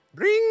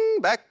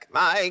Bring back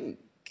my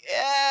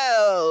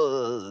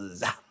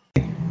girls.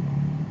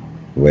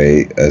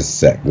 Wait a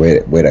sec.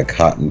 Wait a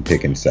cotton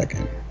picking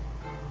second.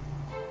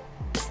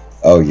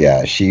 Oh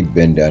yeah, she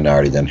been done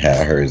already done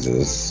had hers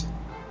is.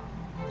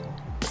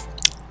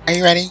 Are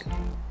you ready?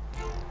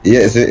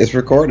 Yeah, it's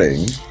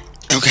recording.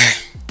 Okay.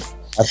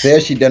 I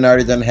said she done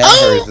already done had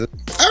hers.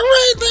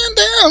 Alright then,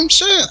 damn,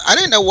 shit. I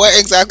didn't know what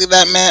exactly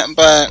that meant,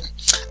 but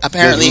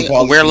apparently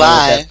we're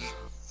live.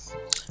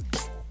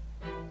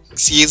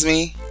 Excuse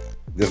me?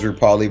 Does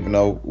RuPaul even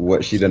know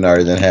what she done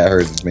already done had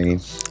hers mean?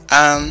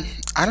 I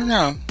don't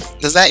know.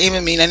 Does that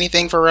even mean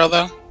anything for real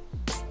though?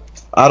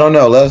 I don't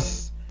know.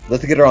 Let's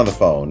get her on the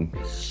phone.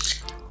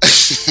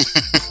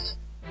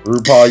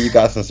 RuPaul, you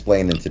got some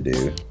splaining to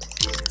do.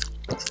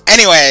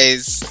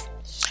 Anyways,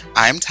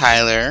 I'm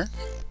Tyler.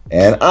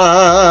 And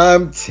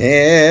I'm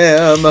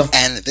Tim.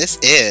 And this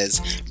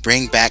is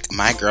Bring Back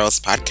My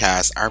Girls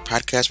podcast, our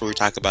podcast where we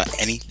talk about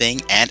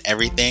anything and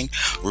everything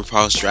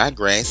RuPaul's Drag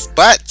Race.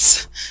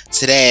 But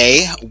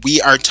today we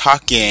are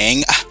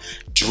talking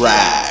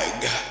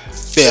drag,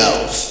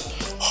 filth,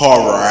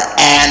 horror,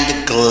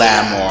 and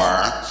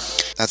glamour.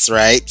 That's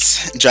right.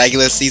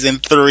 Dragula season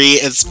 3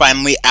 is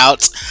finally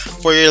out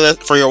for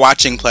your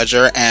watching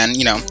pleasure, and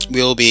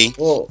we'll be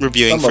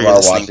reviewing for your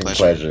listening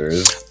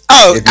pleasures.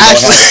 Oh, if you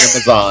actually, don't have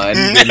Amazon,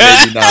 then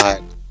maybe not.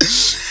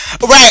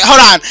 Right, hold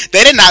on.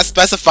 They did not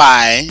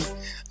specify.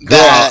 Girl,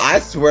 I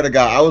swear to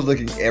God, I was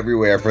looking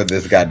everywhere for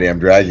this goddamn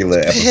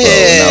Dragula episode,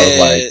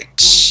 and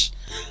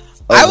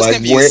I was like,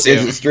 confused where too.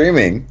 is it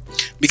streaming?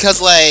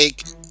 Because,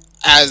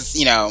 as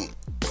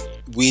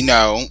we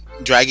know,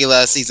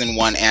 Dragula season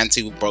 1 and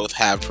 2 both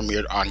have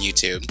premiered on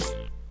YouTube.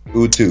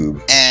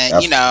 YouTube. And,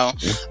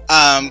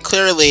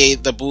 clearly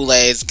the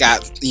Boulets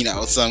got,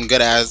 some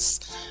good ass.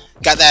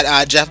 Got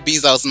that Jeff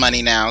Bezos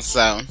money now,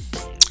 so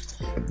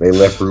they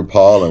left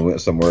RuPaul and went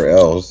somewhere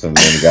else, and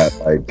then got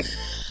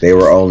they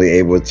were only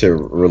able to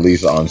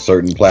release on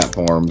certain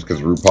platforms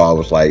because RuPaul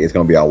was like, it's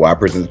gonna be on Y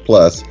Presents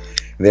Plus.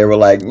 And they were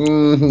like,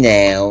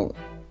 no.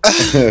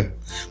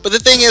 But the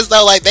thing is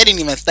though, they didn't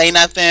even say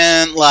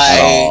nothing.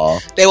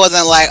 They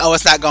wasn't like, oh,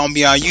 it's not gonna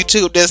be on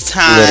YouTube this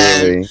time.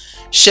 Literally.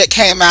 Shit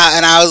came out,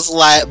 and I was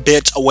like,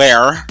 bitch,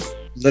 where?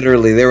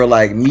 Literally, they were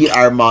like, meet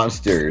our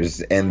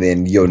monsters, and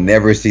then you'll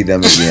never see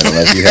them again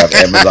unless you have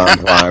Amazon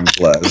Prime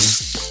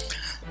Plus.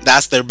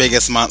 That's their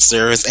biggest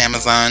monster, is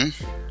Amazon.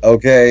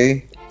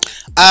 Okay.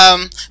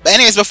 But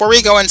anyways, before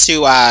we go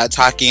into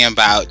talking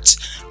about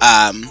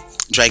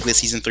Dragula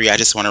Season 3, I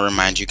just want to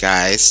remind you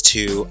guys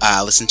to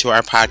listen to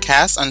our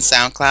podcast on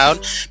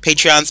SoundCloud,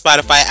 Patreon,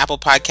 Spotify, Apple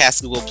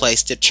Podcasts, Google Play,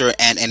 Stitcher,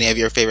 and any of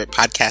your favorite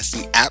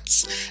podcasting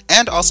apps.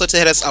 And also to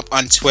hit us up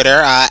on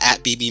Twitter at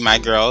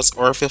BBMyGirls,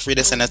 or feel free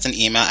to send us an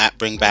email at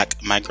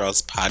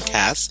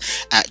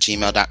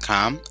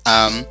bringbackmygirlspodcast@gmail.com.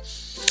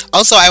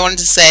 Also, I wanted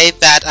to say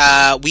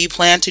that we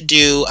plan to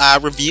do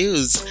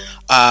reviews,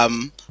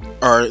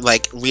 or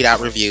read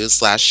out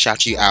reviews /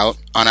 shout you out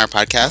on our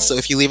podcast. So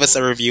if you leave us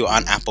a review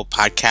on Apple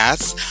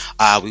Podcasts,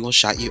 we will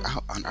shout you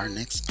out on our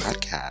next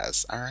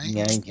podcast. All right?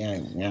 Yeah.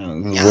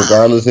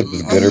 Regardless if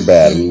it's good or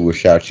bad, we will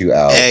shout you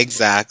out.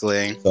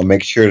 Exactly. So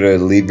make sure to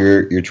leave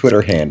your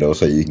Twitter handle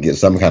so you can get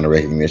some kind of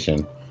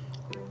recognition.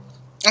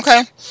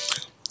 Okay.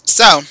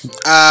 So,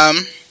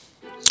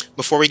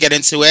 before we get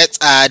into it,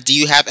 do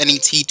you have any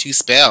tea to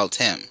spill,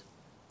 Tim?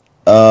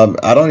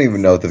 I don't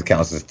even know if this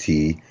counts as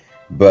tea,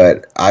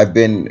 but I've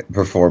been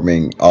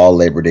performing all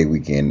Labor Day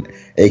weekend,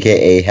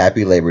 aka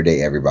Happy Labor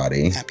Day,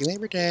 everybody. Happy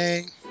Labor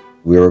Day.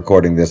 We're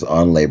recording this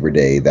on Labor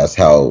Day. That's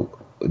how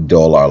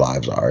dull our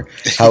lives are.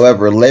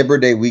 However, Labor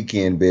Day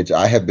weekend, bitch,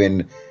 I have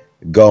been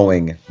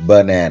going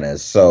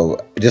bananas. So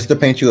just to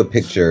paint you a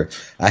picture,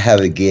 I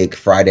have a gig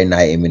Friday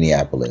night in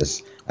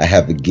Minneapolis. I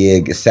have a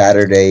gig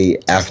Saturday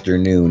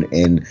afternoon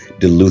in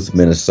Duluth,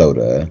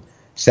 Minnesota.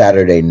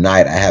 Saturday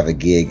night, I have a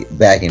gig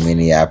back in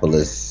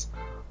Minneapolis.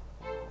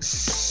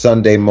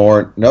 Sunday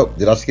morning. Nope.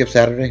 Did I skip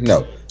Saturday?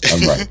 No.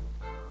 I'm right.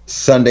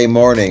 Sunday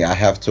morning, I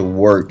have to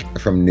work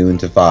from noon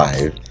to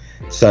 5.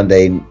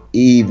 Sunday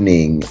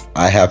evening,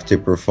 I have to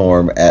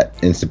perform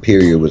in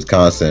Superior,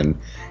 Wisconsin,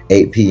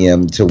 8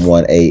 p.m. to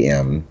 1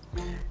 a.m.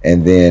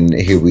 And then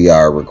here we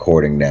are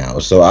recording now.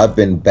 So I've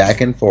been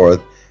back and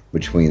forth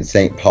between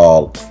St.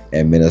 Paul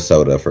and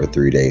Minnesota for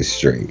 3 days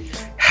straight.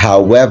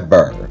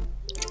 However,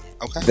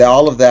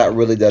 all of that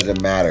really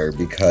doesn't matter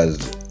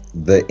because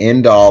the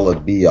end all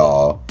of be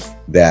all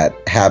that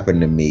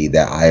happened to me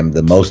that I am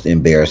the most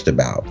embarrassed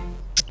about.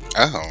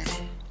 Oh.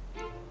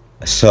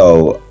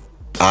 So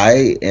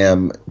I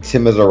am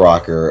Tim is a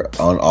Rocker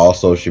on all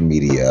social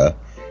media.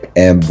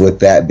 And with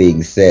that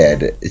being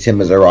said,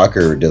 Tim is a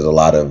Rocker does a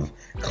lot of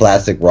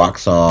classic rock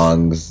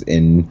songs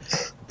and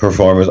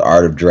performers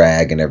art of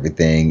drag and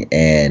everything,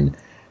 and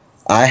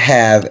I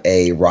have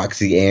a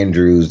Roxy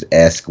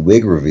Andrews-esque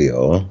wig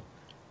reveal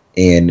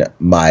in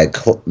my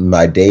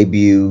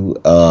debut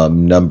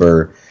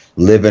number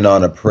 "Living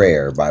on a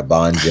Prayer" by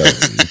Bon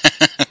Jovi.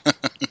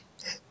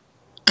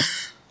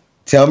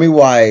 Tell me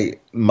why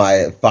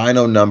my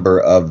final number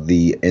of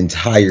the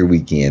entire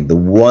weekend, the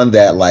one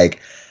that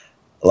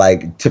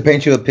Like, to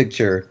paint you a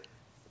picture,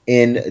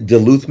 in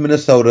Duluth,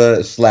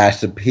 Minnesota /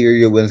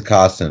 Superior,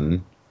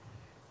 Wisconsin,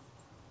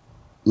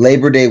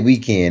 Labor Day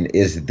weekend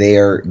is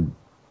their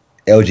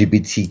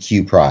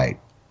LGBTQ pride.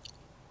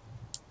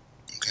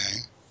 Okay.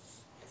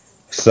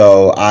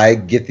 So I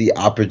get the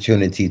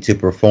opportunity to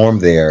perform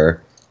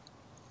there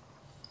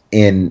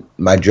in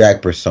my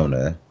drag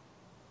persona.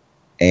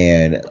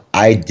 And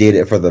I did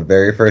it for the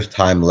very first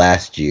time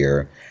last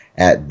year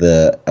at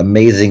the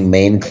amazing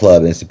Main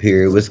Club in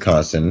Superior,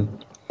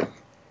 Wisconsin.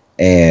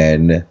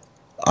 And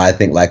I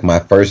think like my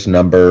first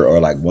number, or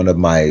like one of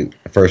my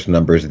first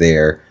numbers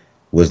there,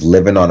 was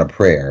Living on a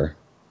Prayer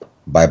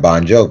by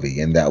Bon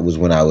Jovi. And that was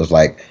when I was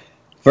like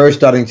first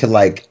starting to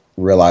like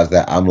realize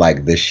that I'm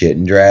like the shit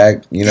in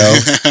drag, you know?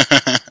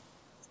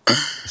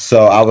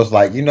 So I was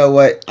like, you know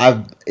what?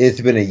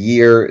 It's been a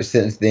year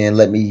since then.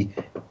 Let me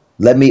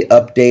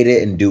update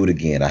it and do it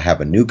again. I have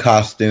a new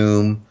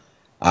costume.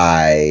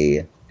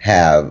 I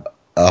have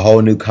a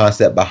whole new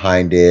concept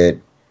behind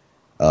it.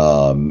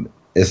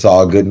 It's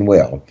all good and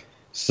well.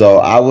 So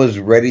I was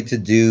ready to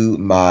do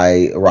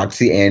my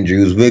Roxy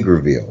Andrews wig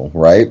reveal,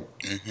 right?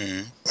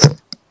 Mm-hmm.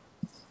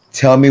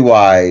 Tell me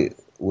why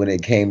when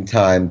it came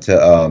time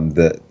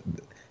to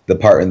the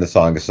part in the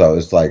song, so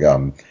it's like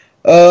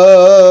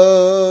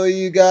oh,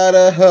 you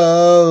gotta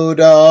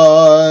hold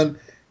on.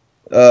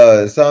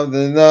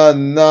 Something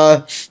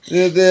not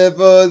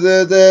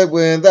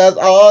when that's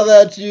all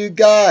that you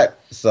got.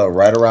 So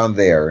right around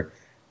there,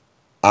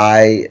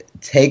 I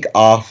take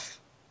off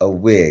a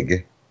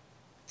wig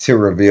to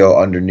reveal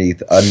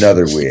underneath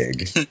another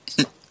wig.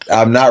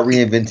 I'm not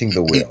reinventing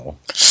the wheel.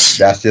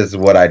 That's just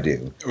what I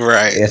do.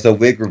 Right. It's a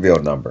wig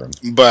reveal number.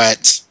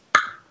 But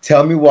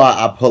tell me why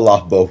I pull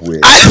off both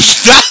wigs.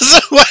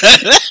 That's what.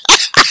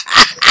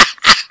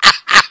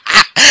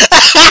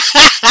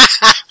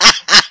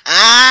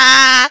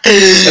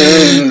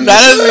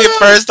 That is the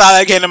first thought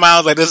that came to mind. I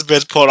was like, this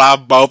bitch pulled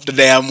off both the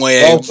damn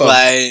wigs. Both of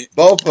them. BOFEM.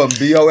 Both of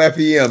them.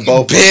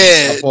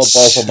 I pulled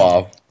both of them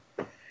off.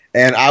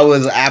 And I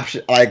was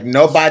like,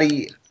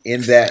 nobody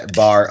in that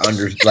bar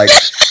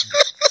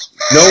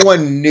no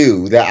one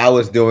knew that I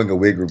was doing a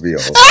wig reveal.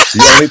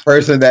 The only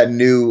person that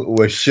knew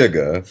was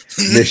Sugar,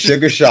 Miss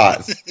Sugar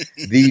Shots,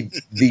 the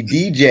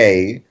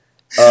DJ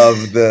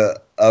of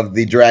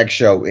the drag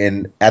show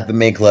at the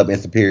Main Club in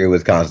Superior,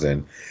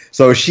 Wisconsin.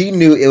 So she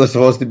knew it was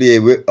supposed to be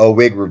a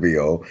wig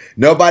reveal.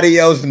 Nobody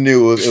else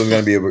knew it was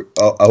going to be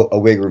a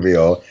wig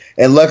reveal.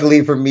 And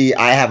luckily for me,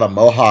 I have a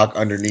mohawk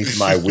underneath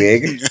my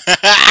wig.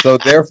 So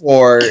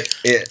therefore,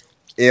 it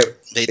could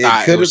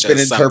have been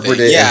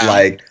interpreted as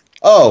like,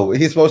 oh,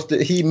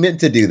 he meant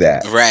to do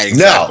that. Right,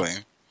 exactly. No.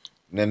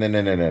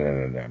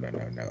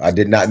 I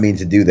did not mean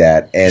to do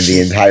that. And the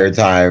entire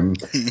time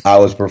I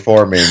was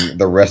performing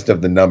the rest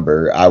of the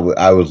number, I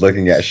was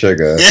looking at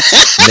Sugar,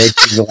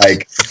 making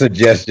like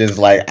suggestions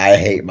like, I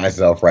hate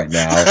myself right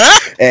now.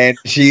 And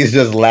she's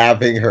just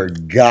laughing her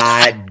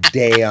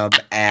goddamn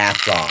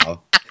ass off.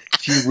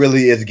 She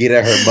really is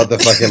getting her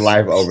motherfucking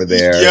life over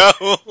there. Yo.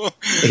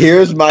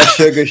 Here's my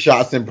Sugar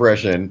Shots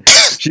impression.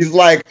 She's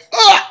like,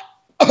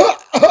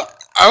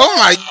 oh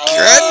my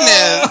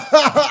goodness.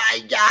 Oh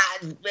my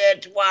God,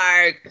 bitch,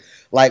 work.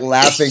 Like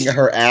laughing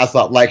her ass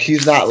off. Like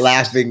she's not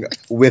laughing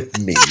with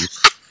me.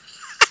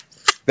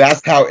 That's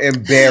how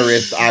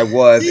embarrassed I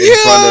was in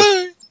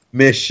front of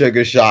Miss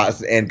Sugar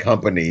Shots and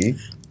company.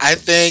 I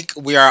think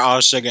we are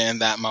all sugar in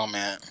that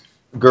moment.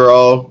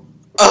 Girl.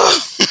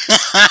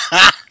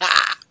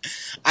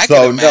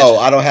 No,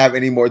 I don't have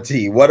any more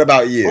tea. What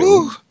about you?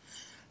 Ooh.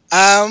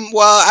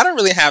 Well, I don't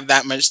really have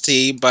that much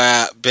tea,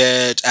 but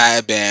bitch,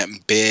 I've been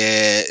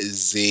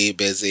busy.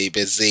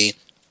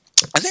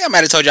 I think I might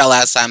have told y'all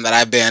last time that I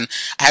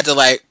had to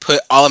like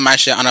put all of my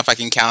shit on a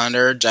fucking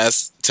calendar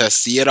just to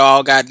see it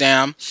all,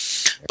 goddamn.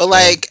 But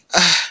like,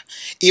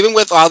 even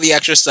with all the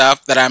extra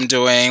stuff that I'm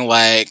doing,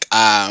 like,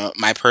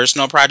 my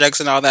personal projects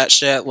and all that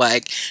shit,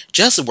 like,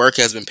 just work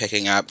has been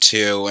picking up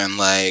too, and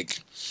like,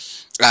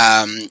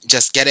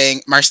 just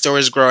getting, my store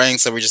is growing,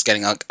 so we're just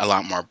getting a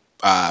lot more,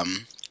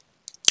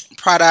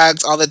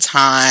 products all the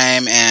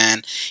time,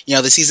 and you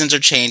know the seasons are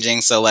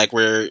changing, so like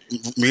we're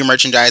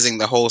re-merchandising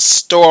the whole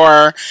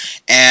store,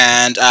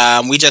 and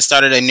we just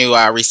started a new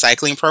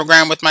recycling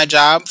program with my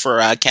job for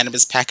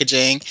cannabis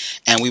packaging,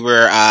 and we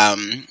were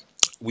on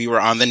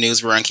the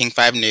news. We were on King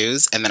 5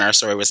 News, and then our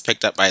story was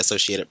picked up by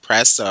Associated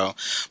Press, so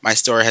my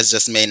store has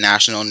just made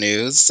national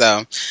news.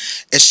 So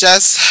it's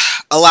just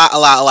a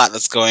lot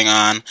that's going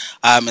on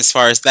as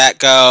far as that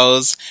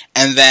goes.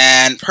 And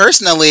then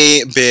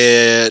personally,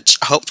 bitch,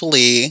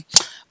 hopefully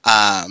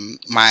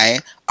my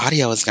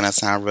audio is going to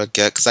sound real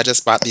good because I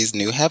just bought these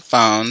new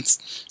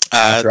headphones.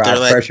 I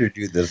pressured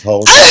you this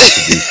whole time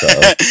to do so.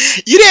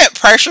 You didn't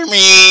pressure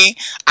me.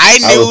 I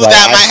knew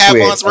that my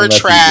headphones were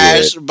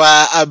trash,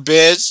 but a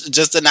bitch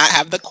just did not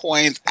have the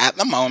coins at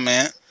the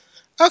moment.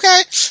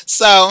 Okay,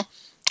 so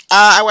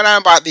I went out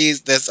and bought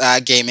this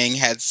gaming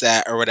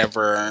headset or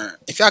whatever.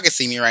 If y'all can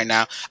see me right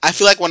now, I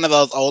feel like one of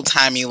those old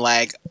timey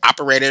like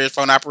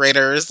phone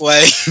operators,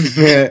 like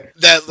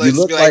that. You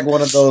look like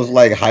one of those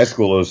like high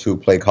schoolers who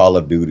play Call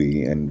of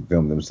Duty and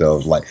film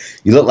themselves. Like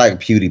you look like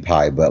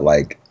PewDiePie, but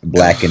like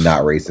black and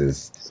not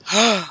racist.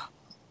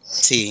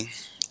 T.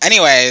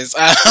 Anyways,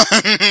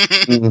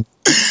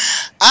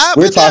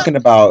 we're talking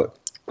about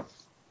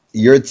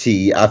your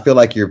tea. I feel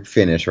like you're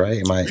finished,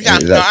 right?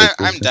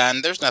 I'm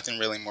done. There's nothing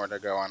really more to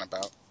go on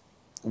about.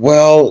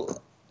 Well,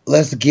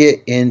 let's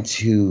get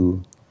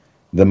into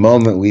the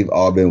moment we've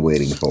all been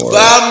waiting for.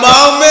 The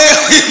moment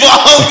we've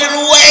all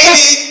been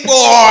waiting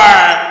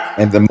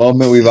for. And the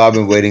moment we've all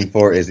been waiting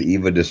for is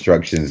Eva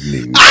Destruction's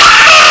news.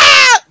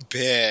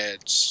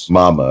 Bitch.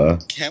 Mama.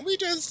 Can we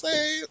just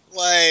say,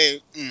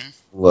 like...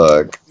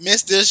 Look.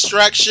 Miss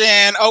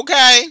Destruction,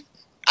 okay?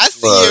 I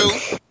see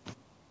you.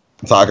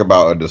 Talk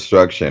about a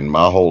destruction.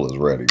 My hole is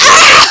ready.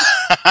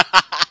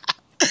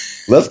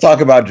 Let's talk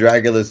about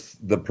Dragula,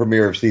 the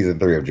premiere of season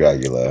 3 of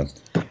Dragula.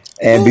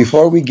 And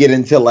before we get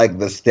into like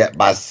the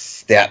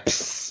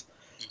step-by-steps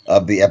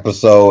of the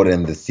episode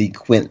and the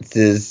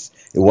sequences,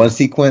 one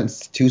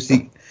sequence,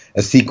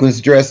 a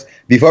sequence dress.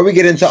 Before we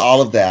get into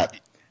all of that,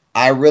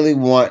 I really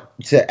want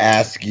to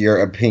ask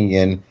your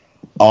opinion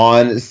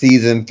on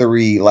season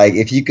 3. Like,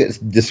 if you could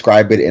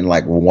describe it in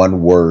like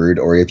one word,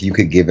 or if you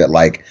could give it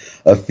like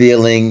a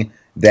feeling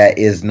that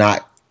is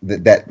not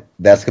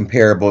that's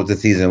comparable to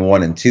season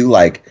 1 and 2.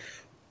 Like,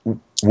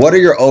 what are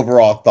your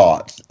overall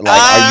thoughts?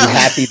 Like, are you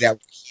happy that we're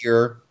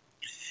here?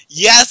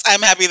 Yes,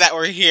 I'm happy that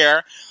we're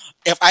here.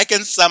 If I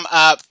can sum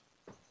up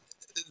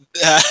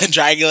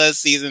Dragula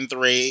season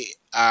 3,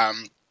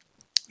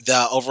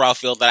 the overall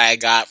feel that I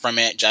got from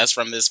it just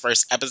from this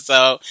first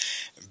episode,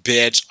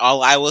 bitch,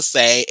 all I will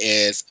say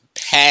is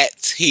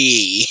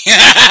petty.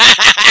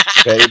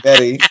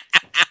 Betty.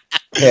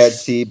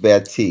 Petty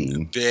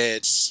Betty.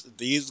 Bitch,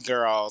 these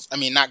girls, I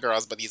mean, not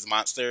girls, but these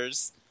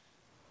monsters,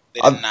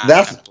 they did not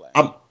kind of play.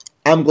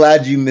 I'm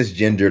glad you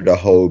misgendered a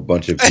whole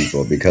bunch of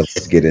people, because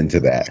let's get into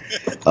that.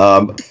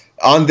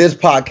 On this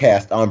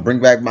podcast, on Bring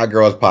Back My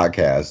Girls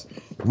podcast,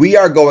 we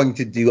are going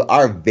to do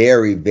our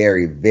very,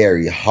 very,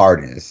 very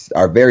hardest,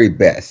 our very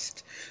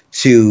best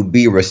to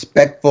be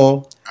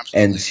respectful.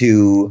 Absolutely. And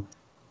to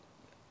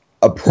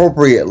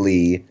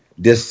appropriately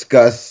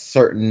discuss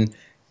certain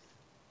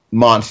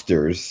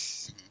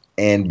monsters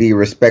and be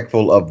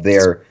respectful of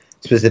their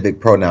specific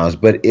pronouns.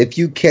 But if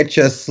you catch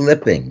us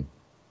slipping,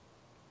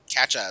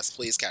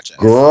 please catch us.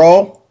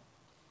 Girl,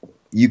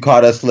 you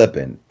caught us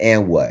slipping.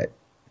 And what?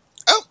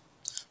 Oh,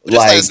 well,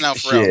 just let us know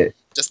for real.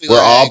 Just be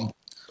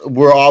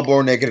we're all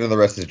born naked and the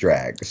rest is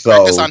drag. So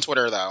correct us on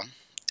Twitter though.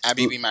 At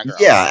BB My Girls.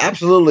 Yeah,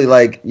 absolutely.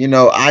 Like, you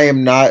know, I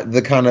am not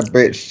the kind of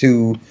bitch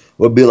who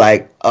would be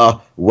like,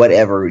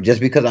 whatever,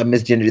 just because I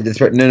misgendered this.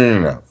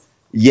 No.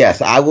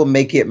 Yes, I will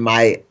make it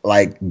my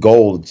like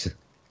goal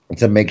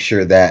to make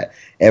sure that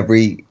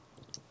every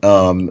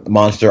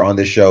monster on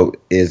the show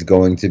is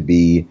going to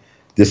be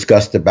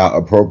discussed about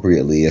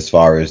appropriately as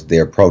far as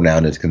their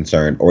pronoun is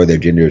concerned or their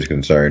gender is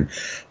concerned.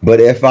 But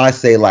if I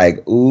say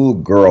like, ooh,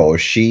 girl,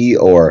 she,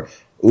 or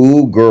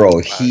ooh, girl,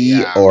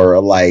 he, or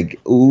like,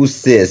 ooh,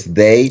 sis,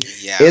 they,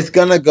 it's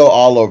gonna go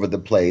all over the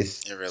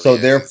place. It really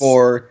is.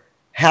 Therefore,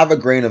 have a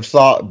grain of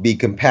salt, be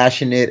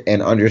compassionate,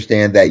 and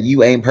understand that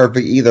you ain't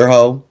perfect either,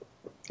 ho.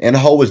 And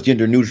ho is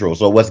gender neutral,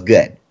 so what's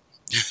good?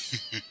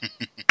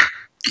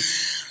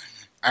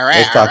 All right,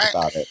 let's talk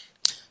about it.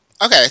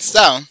 Okay,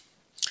 so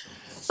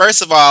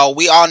first of all,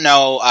 we all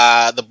know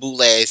the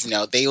Boulets, you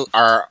know, they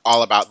are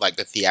all about like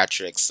the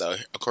theatrics. So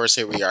of course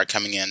here we are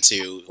coming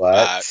into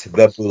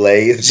the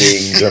Boulets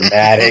being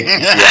dramatic,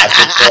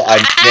 theatrical.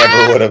 I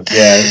never would have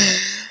guessed.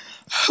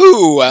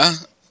 Who?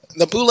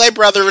 The Boulet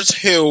brothers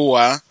who?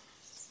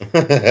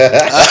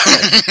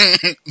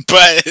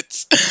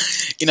 But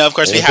you know, of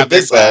course, we have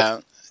this.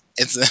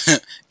 Is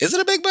it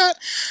a big butt?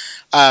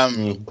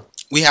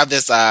 We have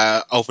this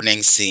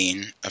opening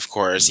scene, of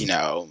course, you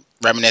know,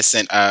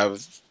 reminiscent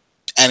of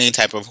any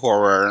type of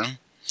horror.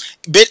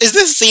 But is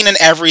this scene in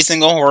every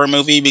single horror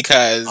movie?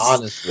 Because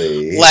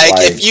honestly, like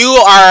if you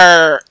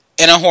are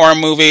in a horror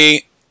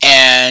movie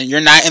and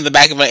you're not in the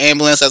back of an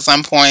ambulance at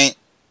some point,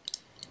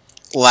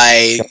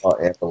 like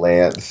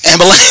ambulance.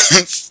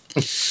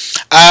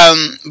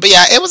 But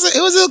yeah, it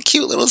was a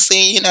cute little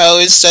scene. You know,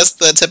 it's just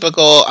the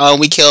typical.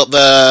 We killed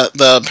the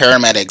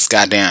paramedics.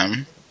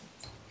 Goddamn,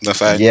 the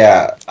fuck.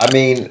 Yeah, I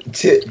mean,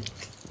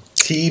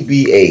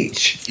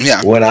 TBH.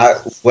 Yeah. When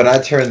I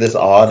turned this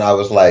on, I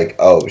was like,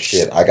 oh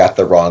shit, I got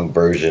the wrong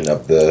version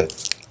of the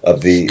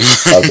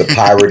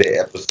pirated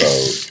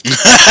episode.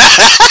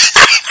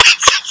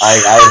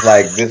 I was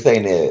like, this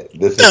ain't it.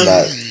 This is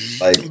not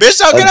like. Bitch,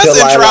 don't get us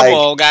in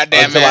trouble.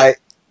 Goddamn it.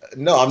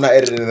 No, I'm not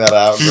editing that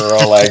out,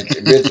 girl. Like,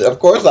 bitch, of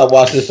course I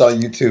watched this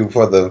on YouTube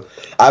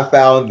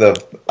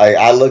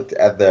I looked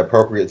at the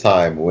appropriate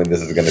time when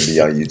this is going to be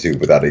on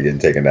YouTube without it getting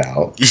taken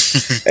out.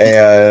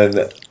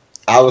 And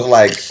I was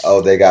like,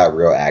 oh, they got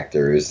real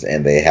actors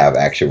and they have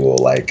actual,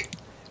 like,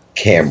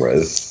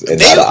 cameras.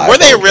 And were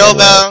they real,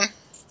 though?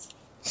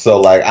 So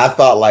like I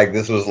thought like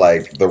this was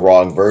like the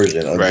wrong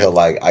version until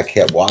like I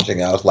kept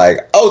watching. I was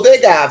like, oh,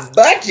 they got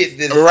budget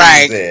this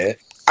season.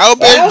 Oh,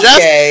 bitch,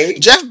 okay.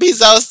 Jeff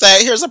Bezos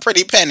said, "Here's a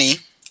pretty penny."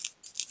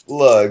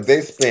 Look,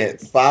 they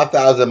spent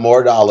 $5,000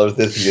 more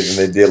this year than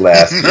they did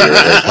last year.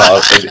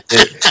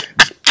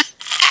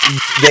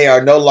 They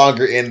are no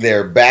longer in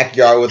their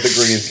backyard with the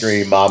green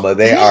screen, mama.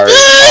 They are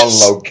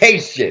on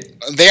location.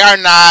 They are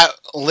not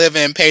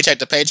living paycheck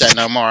to paycheck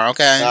no more,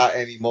 okay? Not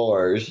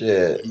anymore,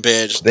 shit.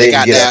 Bitch, they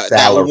got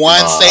that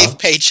one safe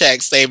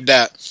paycheck saved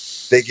up.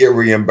 They get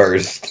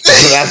reimbursed.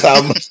 That's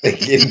how much they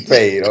getting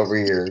paid over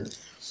here.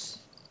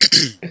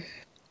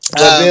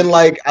 But then,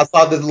 like, I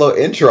saw this little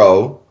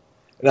intro.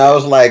 And I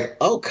was like,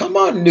 oh, come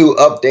on, new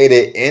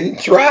updated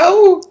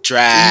intro.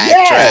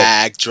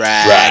 Dracula.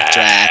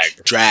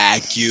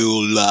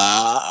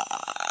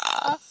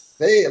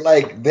 They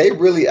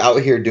really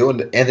out here doing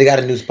it. And they got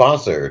a new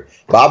sponsor.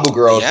 Babu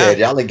Girl said,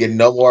 y'all ain't getting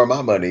no more of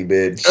my money,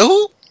 bitch.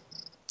 Ooh.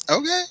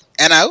 Okay.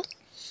 And out.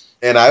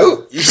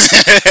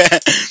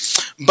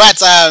 But,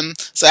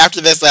 so after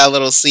this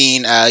little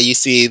scene, you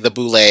see the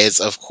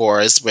Boulets, of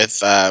course,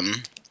 with,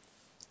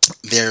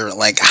 their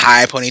like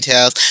high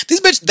ponytails. These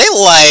bitch, they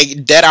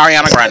like dead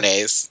Ariana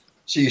Grandes.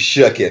 She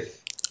shooketh.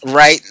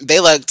 Right?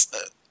 They looked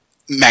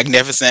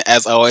magnificent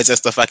as always.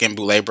 It's the fucking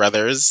Boulet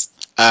brothers.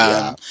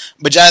 But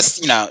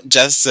just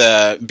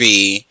to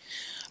be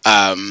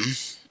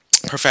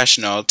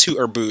professional, toot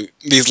or boot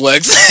these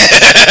looks.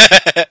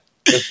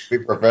 Just to be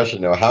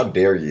professional. How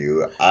dare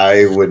you?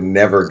 I would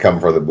never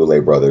come for the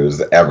Boulet brothers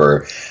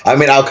ever. I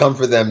mean, I'll come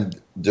for them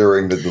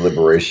during the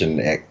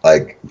deliberation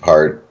like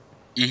part.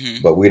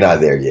 Mm-hmm. But we're not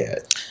there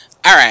yet.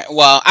 All right.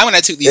 Well, I'm gonna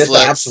toot these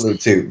looks. It's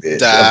absolute toot,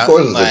 bitch. Of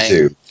course, it's a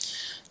toot.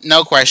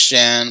 No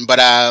question. But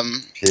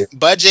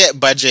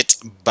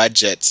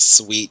budget,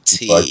 sweet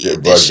tea.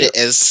 This shit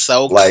is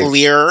so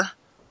clear.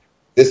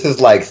 This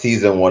is like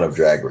season 1 of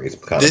Drag Race.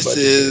 This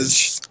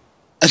is.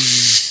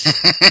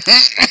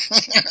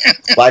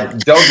 Like,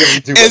 don't give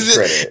them too much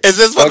credit. Is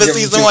this what the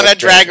season 1 of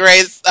Drag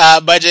Race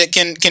budget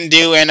can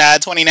do in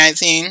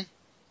 2019?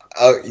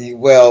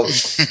 Well,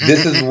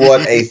 this is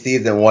what a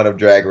season 1 of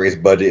Drag Race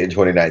budget in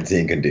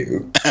 2019 can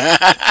do.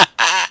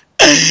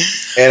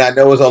 And I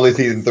know it's only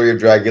season 3 of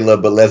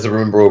Dragula, but let's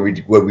remember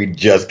where we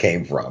just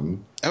came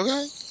from.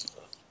 Okay.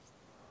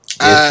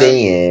 Just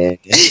saying.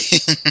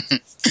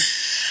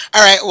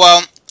 All right.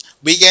 Well,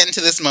 we get into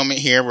this moment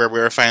here where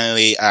we're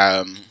finally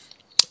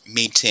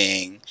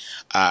meeting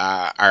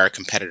our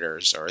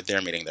competitors, or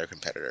they're meeting their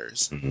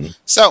competitors. Mm-hmm.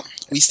 So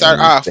we start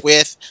off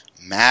with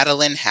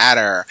Madeline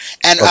Hatter,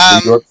 and from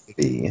New York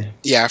City.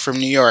 Yeah, from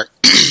New York.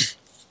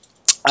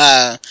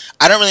 I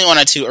don't really want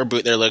to toot or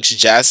boot their looks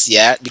just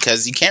yet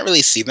because you can't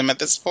really see them at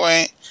this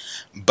point.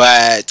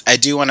 But I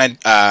do want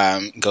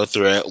to go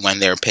through it when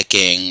they're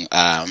picking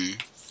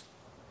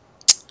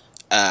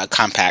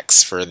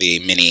compacts for the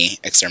mini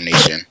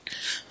extermination.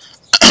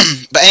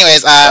 But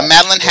anyways,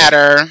 Madeline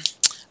Hatter.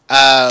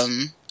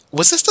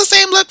 Was this the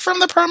same look from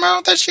the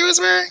promo that she was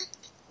wearing?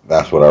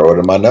 That's what I wrote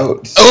in my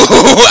notes. Oh,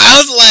 I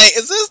was like,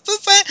 is this the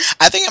same?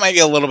 I think it might be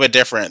a little bit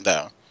different,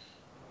 though.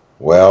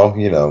 Well,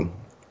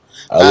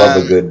 I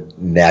love a good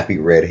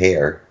nappy red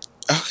hair.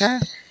 Okay.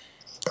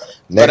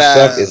 Next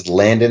up is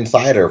Landon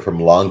Cider from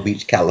Long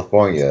Beach,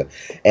 California.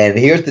 And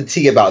here's the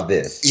tea about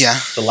this. Yeah.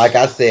 So like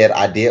I said,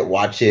 I did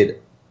watch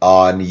it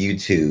on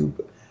YouTube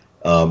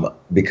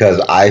because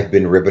I've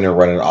been ripping and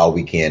running all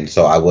weekend,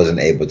 so I wasn't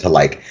able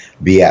to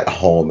be at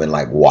home and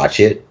watch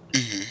it.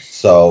 Mm-hmm.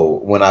 So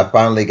when I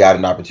finally got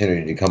an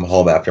opportunity to come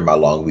home after my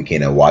long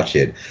weekend and watch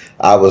it,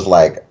 I was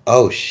like,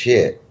 oh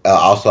shit.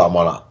 Also, I'm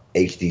on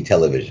HD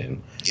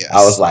television. Yes.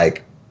 I was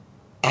like,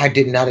 I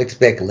did not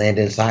expect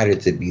Landon Cider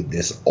to be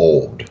this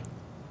old.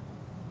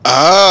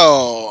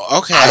 Oh,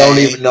 okay. I don't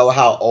even know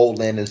how old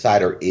Landon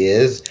Cider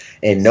is,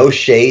 and no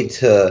shade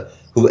to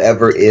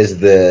whoever is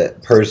the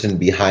person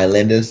behind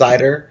Landon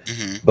Cider,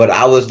 mm-hmm. but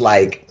I was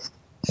like,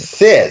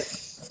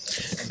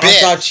 sis, bitch. I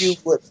thought you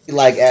would be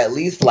at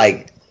least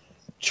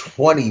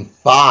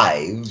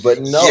 25, but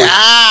no.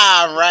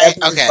 Yeah, right.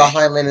 Okay.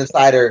 Behind Landon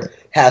Cider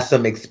has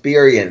some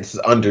experience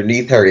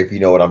underneath her, if you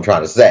know what I'm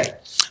trying to say.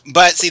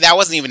 But see, that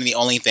wasn't even the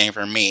only thing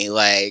for me.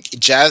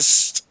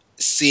 Just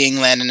seeing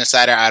Landon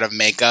Cider out of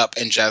makeup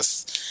and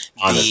just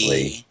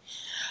honestly,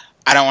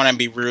 I don't want to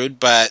be rude,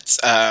 but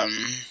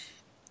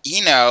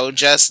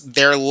just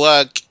their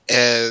look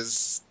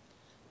is,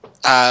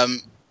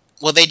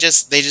 well, they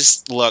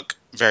just look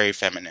very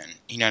feminine.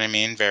 You know what I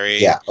mean? Very.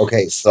 Yeah.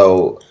 Okay.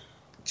 So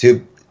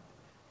to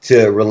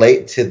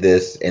relate to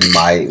this in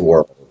my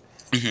world,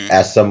 mm-hmm.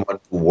 as someone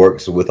who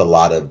works with a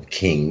lot of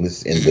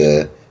kings in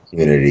the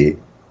community,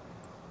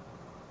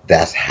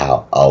 that's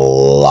how a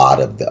lot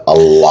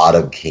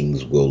of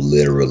kings will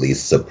literally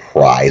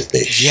surprise the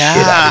shit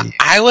out of you.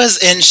 I was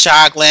in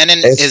shock. Landon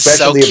is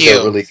so cute. Especially if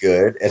they're really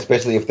good.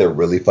 Especially if they're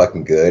really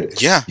fucking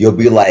good. Yeah. You'll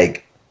be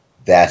like,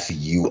 that's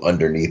you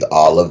underneath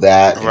all of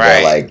that. And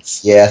right. They're like,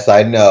 yes,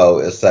 I know.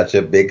 It's such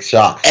a big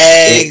shock.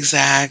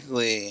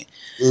 Exactly.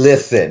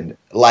 Listen,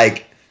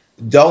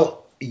 don't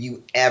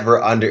you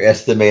ever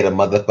underestimate a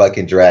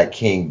motherfucking drag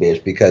king,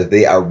 bitch, because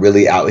they are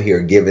really out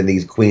here giving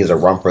these queens a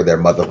run for their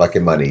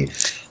motherfucking money.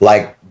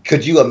 Like,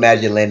 could you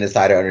imagine Landon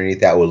Cider underneath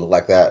that would look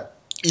like that?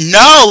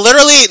 No,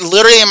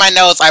 literally in my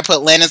notes, I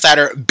put Landon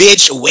Cider,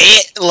 bitch,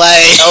 wet.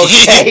 Like,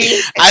 Okay.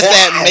 I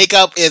said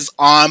makeup is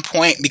on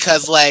point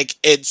because, like,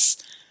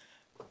 it's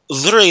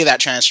literally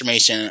that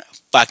transformation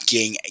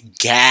fucking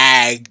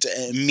gagged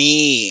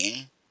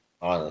me.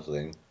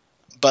 Honestly.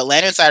 But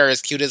Landon Cider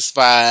is cute as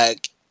fuck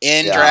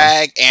in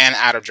drag and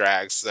out of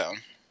drag, so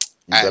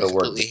I'm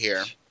completely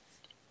here.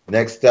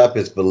 Next up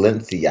is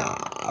Valencia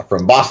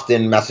from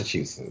Boston,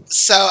 Massachusetts.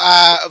 So,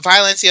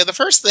 Valencia, the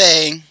first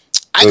thing,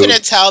 I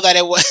couldn't tell that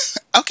it was...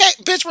 Okay,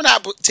 bitch, we're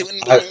not tooting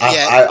yet.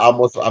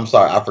 I'm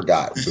sorry, I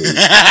forgot.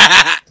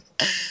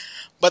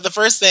 But the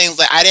first thing is,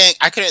 like,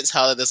 I couldn't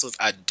tell that this was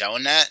a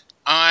donut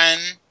on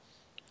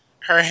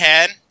her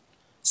head.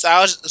 So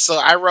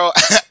I wrote,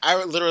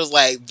 I literally was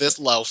like, this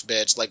loaf,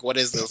 bitch. Like, what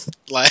is this?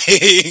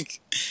 Like,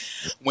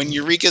 when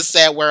Eureka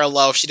said wear a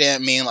loaf, she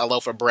didn't mean a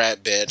loaf of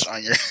bread, bitch,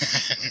 on your...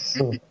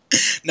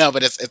 No,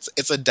 but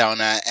it's a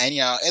donut, and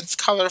you know it's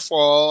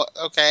colorful,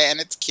 okay, and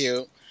it's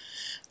cute.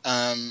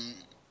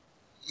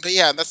 But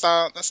yeah, that's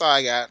all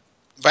I got.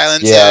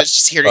 Valencia,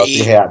 she's here to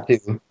eat. Yeah,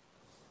 too.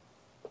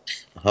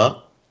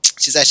 Huh?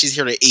 She said she's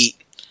here to eat.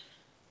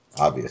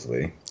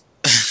 Obviously.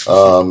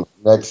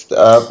 Next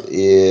up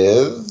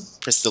is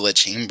Priscilla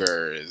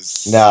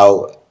Chambers.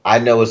 Now, I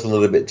know it's a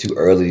little bit too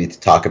early to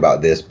talk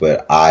about this,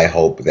 but I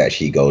hope that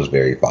she goes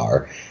very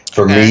far.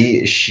 For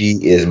me, she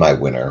is my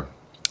winner.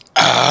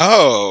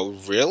 Oh,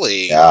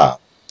 really? Yeah.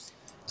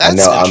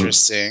 That's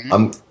interesting.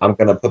 I'm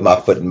gonna put my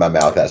foot in my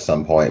mouth at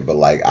some point, but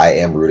like I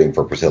am rooting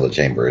for Priscilla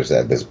Chambers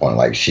at this point.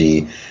 Like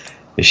she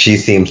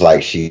seems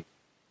like she's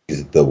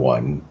the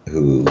one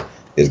who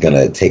is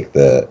gonna take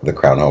the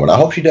crown home, and I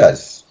hope she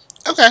does.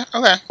 Okay.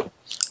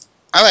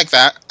 I like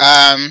that.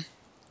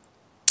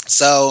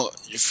 So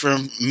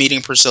from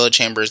meeting Priscilla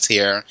Chambers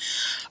here,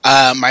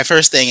 my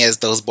first thing is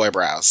those boy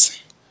brows.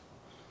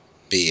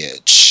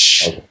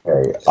 Bitch.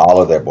 Okay,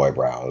 all of their boy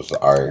brows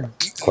are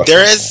questionable.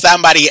 There is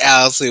somebody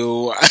else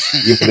who...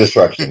 You for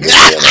destruction. Just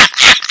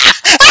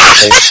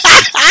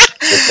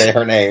say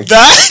her name.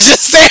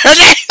 Just say her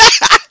name.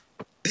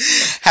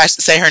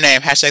 Say her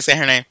name. Hashtag say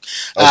her name.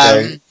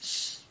 Okay.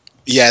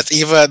 Yes,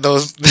 Eva,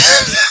 those...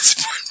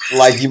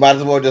 Like, you might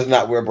as well just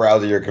not wear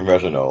brows in your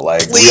confessional.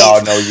 Like, please. We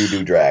all know you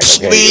do drag.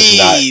 Okay?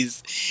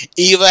 Please.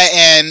 Eva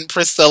and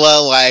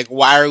Priscilla, like,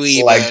 why are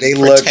we even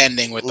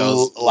pretending with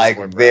those like,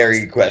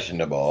 very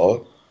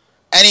questionable.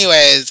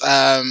 Anyways,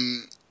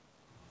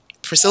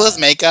 Priscilla's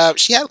makeup,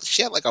 she had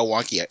like a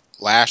wonky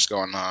lash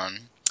going on,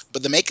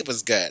 but the makeup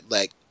was good.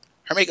 Like,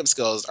 her makeup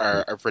skills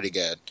are pretty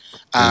good.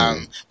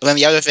 But then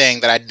the other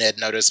thing that I did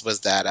notice was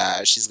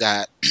that she's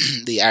got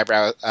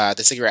the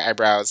cigarette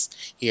eyebrows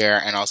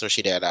here, and also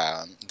she did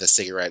the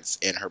cigarettes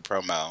in her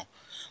promo.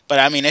 But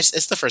I mean,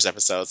 it's the first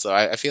episode, so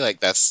I feel like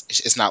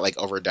it's not like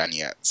overdone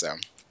yet. So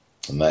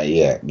not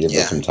yet. Give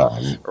it some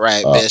time.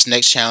 Right, bitch.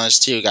 Next challenge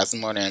too. Got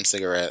some more damn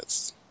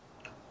cigarettes.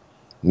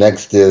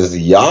 Next is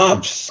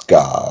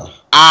Yovska.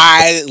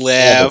 I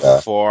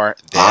live for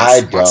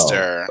this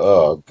monster.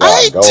 Oh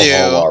God, go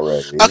home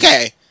already.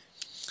 Okay,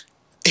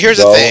 here's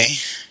the thing.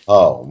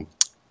 Home.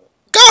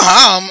 Go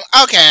home.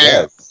 Okay.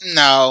 Yes.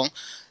 No.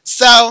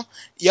 So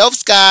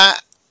Yovska.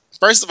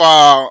 First of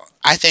all,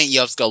 I think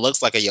Yovska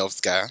looks like a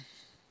Yovska.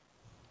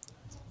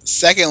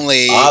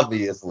 Secondly,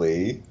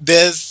 obviously,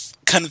 this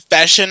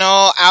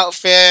confessional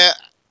outfit,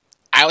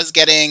 I was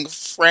getting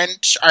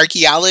French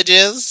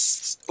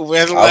archaeologists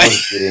with like... I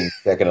was getting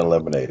second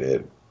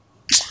eliminated.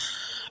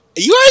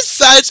 You are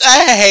such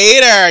a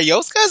hater.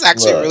 Yovska is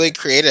actually really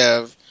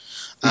creative.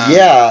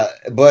 Yeah,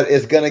 but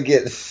it's gonna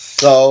get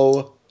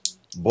so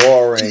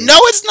boring. No,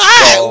 it's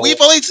not. So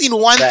we've only seen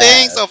one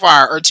thing so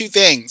far, or two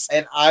things.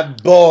 And I'm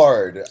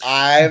bored.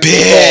 Bitch.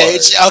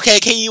 Bored. Okay,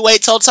 can you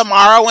wait till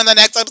tomorrow when the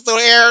next episode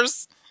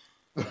airs?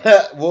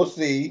 We'll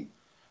see.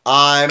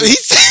 I'm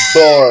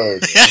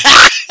bored.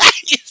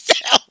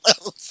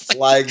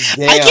 Like,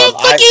 damn. I can't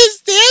fucking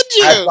stand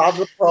you. I saw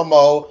the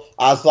promo.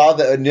 I saw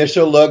the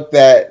initial look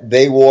that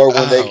they wore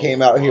when they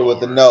came out here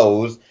with the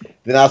nose.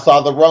 Then I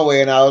saw the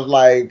runway and I was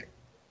like,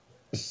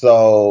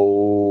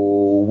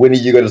 so when are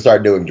you going to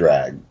start doing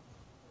drag?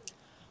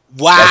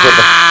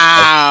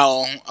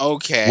 Wow.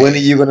 Okay. When are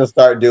you going to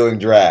start doing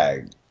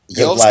drag?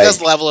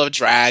 Yovska's level of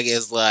drag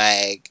is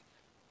like,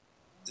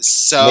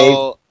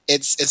 so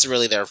it's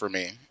really there for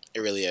me. It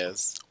really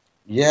is.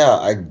 Yeah,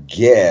 I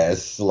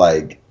guess,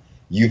 like,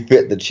 you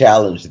fit the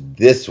challenge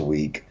this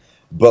week,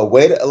 but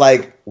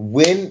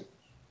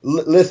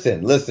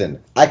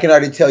listen, I can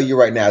already tell you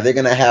right now, they're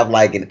going to have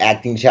like an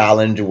acting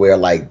challenge where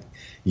like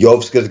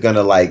Yovska's going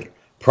to like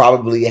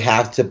probably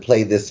have to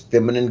play this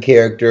feminine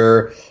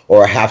character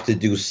or have to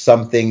do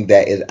something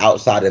that is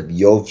outside of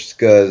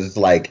Yovska's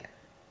like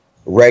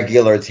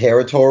regular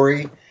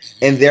territory,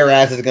 and their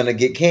ass is going to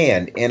get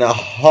canned in a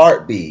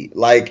heartbeat.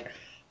 Like,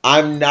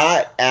 I'm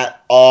not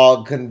at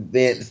all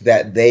convinced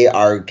that they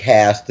are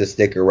cast to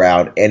stick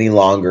around any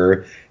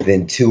longer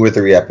than 2 or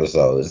 3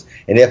 episodes.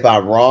 And if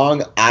I'm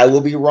wrong, I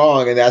will be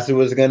wrong, and that's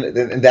what's gonna,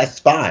 and that's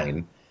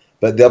fine.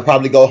 But they'll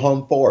probably go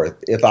home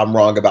fourth if I'm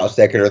wrong about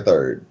second or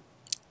third.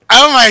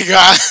 Oh my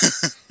god.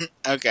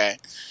 Okay.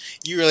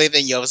 You really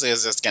think Yosa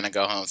is just gonna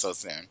go home so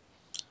soon?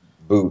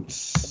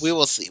 Boots. We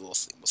will see. We'll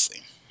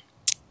see.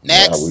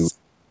 Next,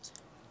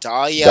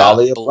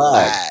 Dahlia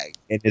Black.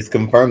 And it's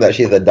confirmed that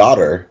she's a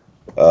daughter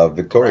of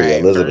Victoria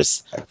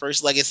Elizabeth.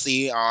 First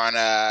legacy on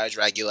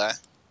Dragula.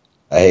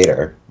 I hate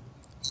her.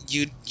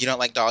 You don't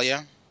like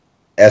Dahlia?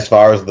 As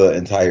far as the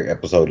entire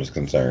episode is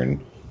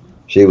concerned,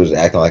 she was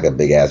acting like a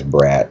big ass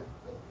brat.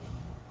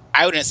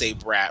 I wouldn't say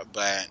brat,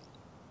 but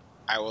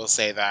I will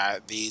say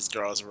that these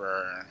girls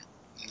were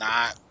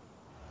not,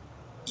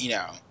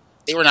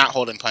 they were not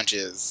holding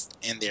punches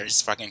in their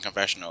fucking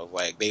confessional.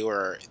 Like,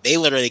 they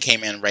literally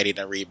came in ready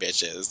to read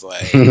bitches.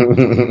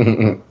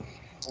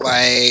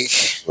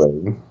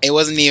 It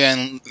wasn't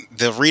even,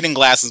 the reading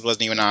glasses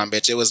wasn't even on,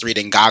 bitch. It was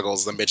reading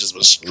goggles the bitches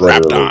was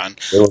strapped literally on.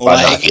 They were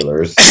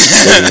binoculars,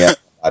 looking at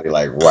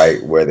somebody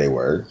right where they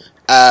were.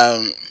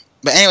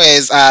 But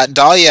anyways,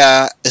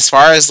 Dahlia, as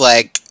far as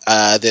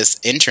this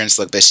entrance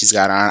look that she's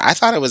got on, I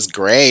thought it was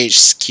great.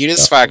 She's cute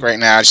as fuck right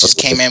now. She just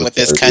came in with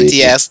this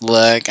cunty ass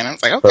look, and I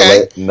was like,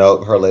 okay.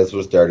 Her lace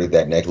was dirty.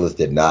 That necklace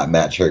did not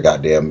match her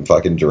goddamn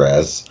fucking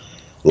dress.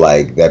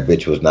 Like, that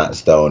bitch was not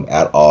stoned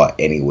at all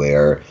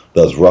anywhere.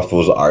 Those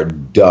ruffles are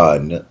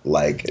done.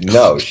 Like,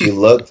 no, she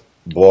looked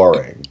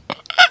boring.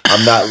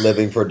 I'm not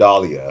living for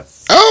Dahlia.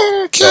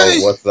 Okay.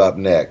 So what's up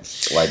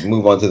next? Like,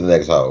 move on to the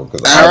next hoe.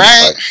 All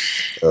right.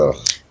 Ugh.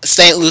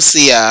 St.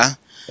 Lucia.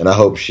 And I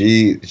hope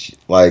she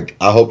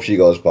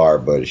goes far,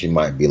 but she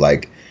might be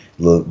like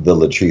the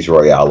Latrice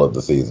Royale of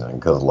the season.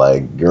 Because,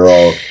 like,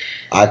 girl,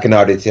 I can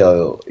already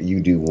tell you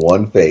do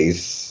one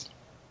face.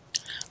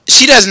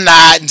 She does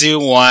not do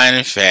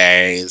one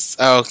face.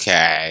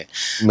 Okay.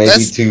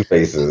 Maybe 2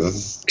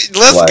 faces.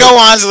 Let's go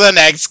on to the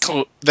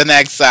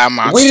next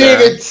monster. We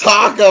didn't even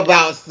talk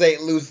about St.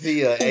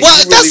 Lucia. And you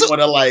really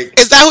want to,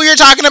 is that who you're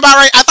talking about,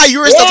 right? I thought you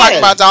were still talking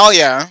about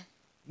Dahlia.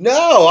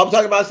 No, I'm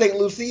talking about St.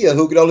 Lucia,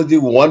 who can only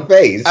do one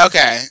face.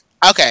 Okay.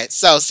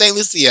 So, St.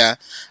 Lucia.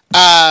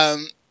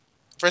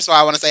 First of all,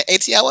 I want to say,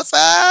 ATL, what's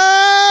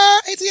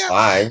up? ATL.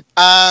 Fine.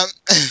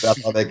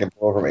 That's all they can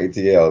pull from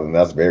ATL, and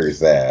that's very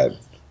sad.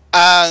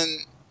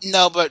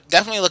 No, but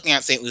definitely looking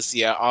at St.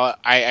 Lucia,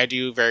 I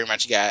do very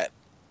much get,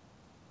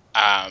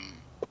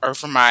 or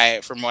from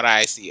what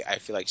I see, I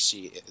feel like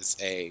she is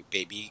a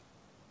baby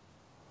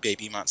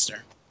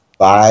monster.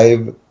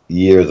 5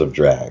 years of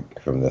drag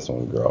from this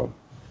one, girl.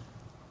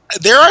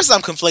 There are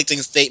some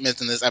conflicting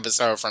statements in this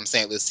episode from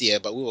St.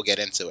 Lucia, but we will get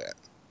into it.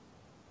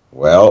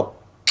 Well.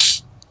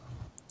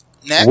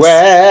 Next.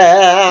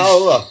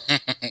 Well.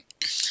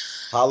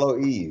 Hollow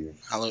Eve.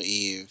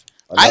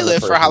 I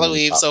live for Hollow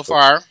Eve so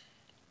far.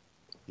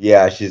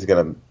 Yeah,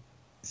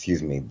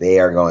 they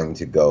are going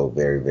to go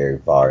very, very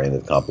far in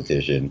the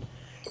competition.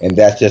 And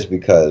that's just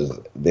because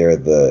they're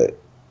the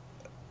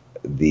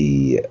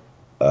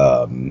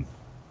how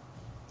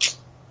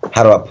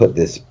do I put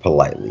this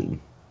politely?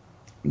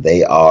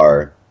 They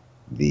are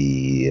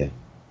the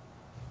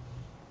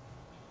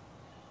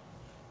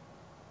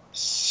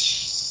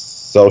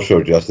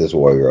social justice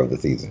warrior of the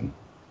season.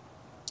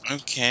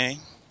 Okay.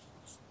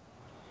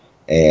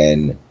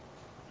 And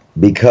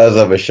because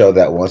of a show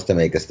that wants to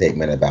make a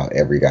statement about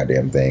every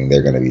goddamn thing,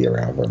 they're going to be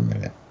around for a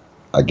minute.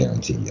 I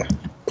guarantee you.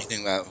 You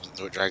think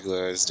that's what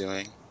Dragula is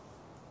doing?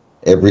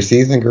 Every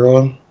season,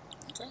 girl.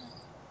 Okay.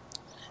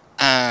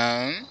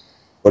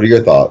 What are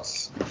your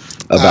thoughts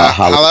about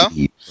Hollow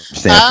Eve from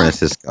San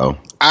Francisco?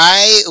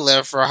 I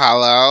live for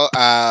Hollow.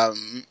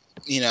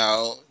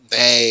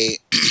 They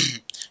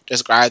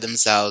describe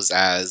themselves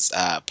as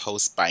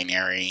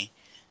post-binary,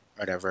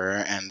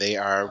 whatever, and they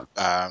are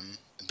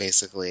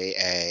basically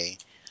a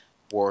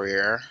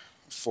warrior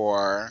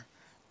for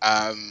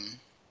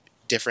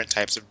different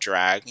types of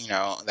drag,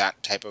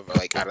 that type of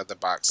out of the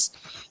box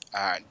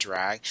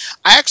drag.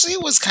 I actually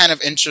was kind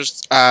of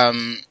intrigued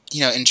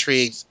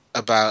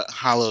about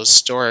Hollow's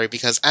story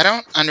because I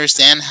don't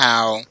understand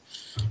how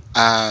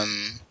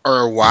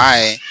or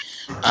why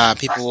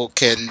people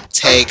can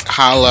take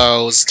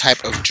Hollow's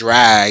type of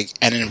drag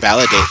and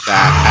invalidate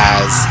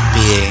that as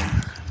being.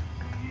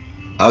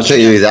 I'll tell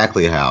you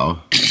exactly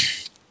how.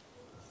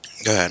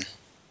 Go ahead.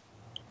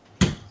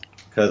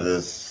 Because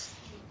it's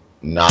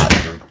not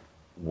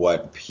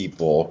what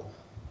people,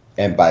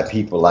 and by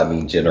people I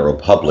mean general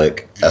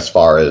public, as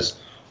far as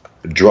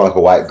drunk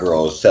white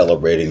girls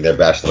celebrating their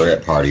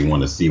bachelorette party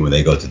want to see when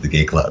they go to the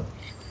gay club.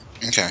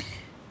 Okay.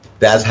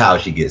 That's how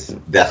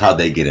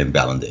they get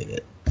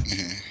invalidated.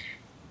 Mm-hmm.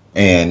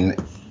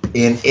 And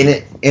in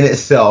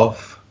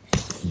itself,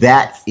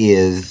 that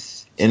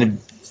is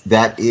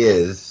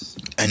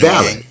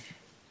valid.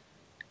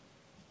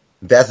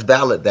 That's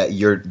valid that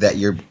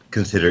you're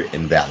considered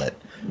invalid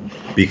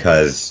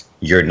because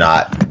you're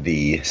not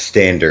the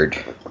standard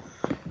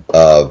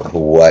of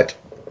what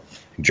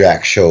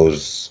drag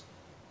shows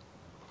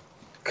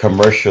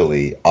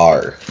commercially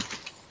are,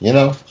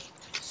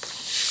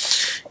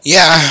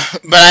 Yeah,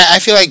 but I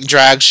feel like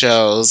drag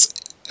shows,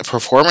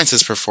 performance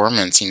is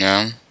performance, you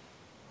know?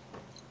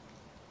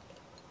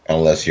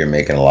 Unless you're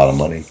making a lot of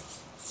money.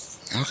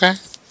 Okay.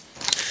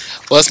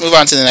 Well, let's move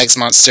on to the next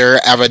monster,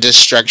 Ava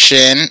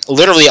Destruction.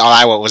 Literally, all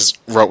I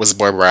wrote was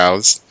boy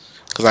brows.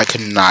 Because I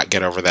could not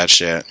get over that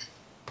shit.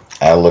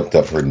 I looked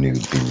up her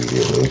nudes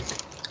immediately.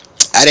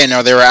 I didn't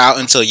know they were out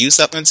until you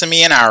sent them to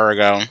me an hour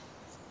ago.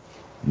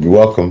 You're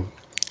welcome.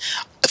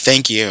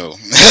 Thank you.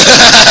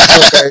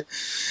 Okay.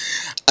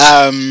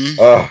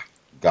 Oh,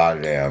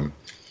 goddamn.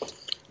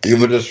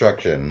 Eva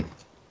Destruction.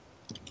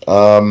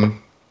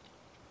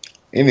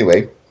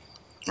 Anyway.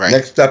 Right.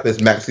 Next up is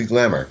Maxi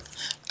Glamour.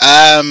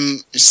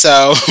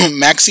 So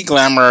Maxi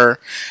Glamour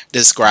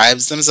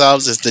describes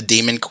themselves as the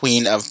demon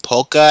queen of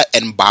polka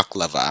and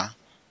baklava.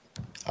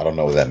 I don't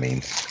know what that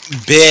means.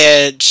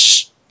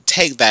 Bitch,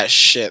 take that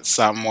shit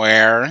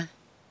somewhere.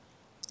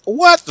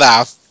 What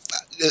the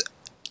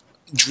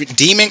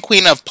demon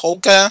queen of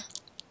polka?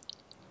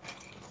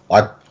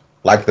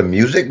 Like the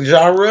music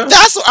genre?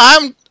 That's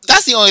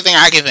the only thing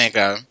I can think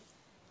of.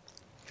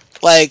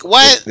 Like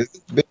what? This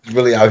bitch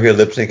really out here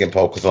lip syncing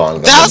polka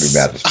songs.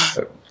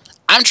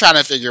 I'm trying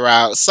to figure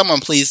out. Someone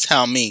please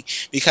tell me,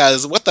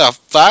 because what the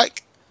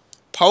fuck?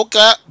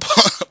 Polka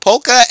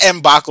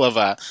and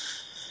baklava.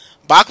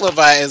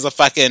 Baklava is a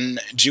fucking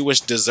Jewish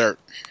dessert.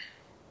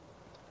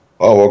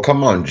 Oh well,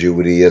 come on,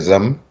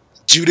 Judaism.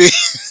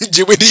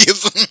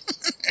 Judaism.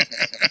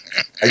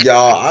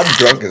 Y'all, I'm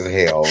drunk as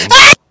hell.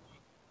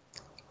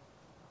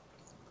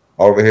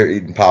 Over here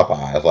eating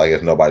Popeyes like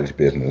it's nobody's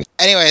business.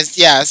 Anyways,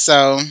 yeah.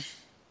 So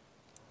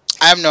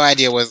I have no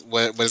idea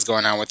what is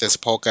going on with this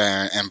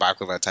polka and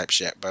baklava type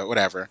shit, but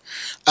whatever.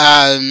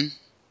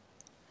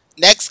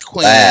 Next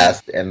queen.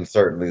 Last and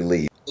certainly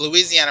least.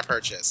 Louisiana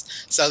Purchase.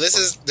 So this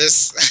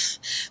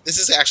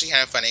is actually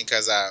kind of funny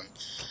because I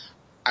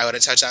want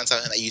to touch on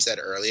something that you said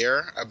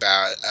earlier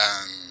about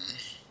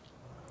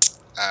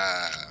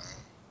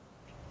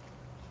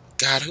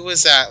God, who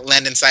was that?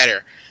 Landon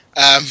Cider.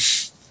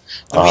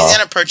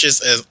 Louisiana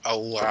Purchase is a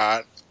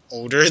lot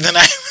older than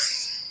I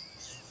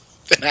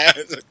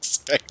was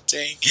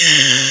expecting.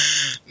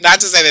 Not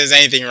to say there's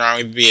anything wrong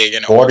with being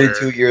an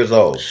 42 years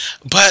old.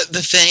 But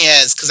the thing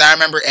is, because I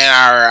remember in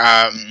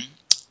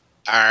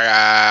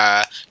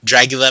our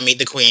Dragula Meet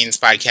the Queens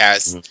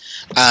podcast,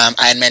 I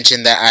had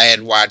mentioned that I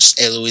had watched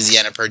a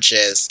Louisiana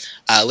Purchase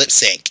lip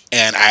sync,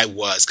 and I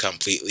was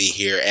completely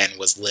here and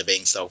was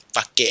living so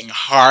fucking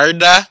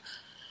hard.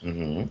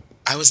 Mm-hmm.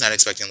 I was not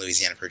expecting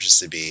Louisiana Purchase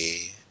to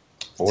be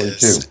 42.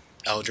 This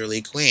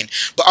elderly queen.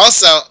 But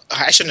also,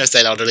 I shouldn't have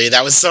said elderly.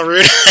 That was so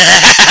rude.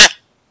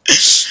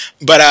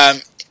 But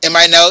in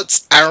my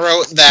notes, I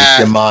wrote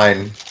that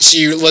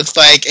she looks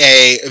like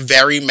a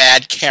very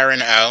mad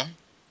Karen O.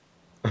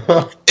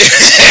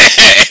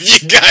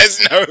 If you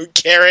guys know who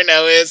Karen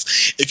O is.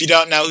 If you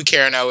don't know who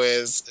Karen O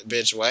is,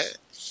 bitch, what?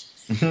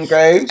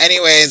 Okay.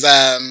 Anyways,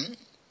 but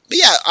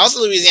yeah,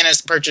 also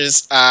Louisiana's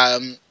Purchase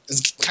kind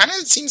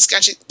of seems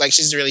sketchy. Like,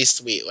 she's really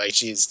sweet. Like,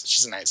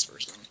 she's a nice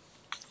person.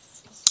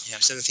 Yeah,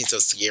 she doesn't seem so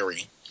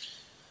scary.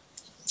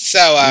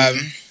 So,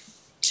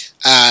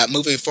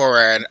 moving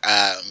forward,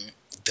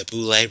 the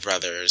Boulay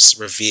brothers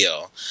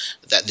reveal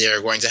that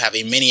they're going to have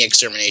a mini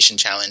extermination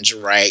challenge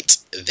right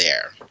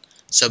there.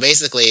 So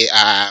basically,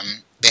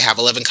 they have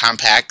 11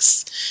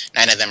 compacts.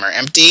 9 of them are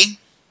empty.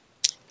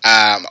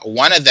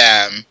 One of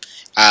them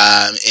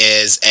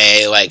is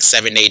a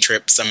 7-day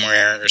trip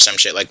somewhere or some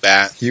shit like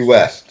that. Key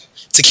West.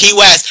 To Key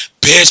West,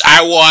 bitch!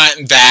 I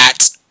want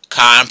that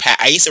compact.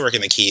 I used to work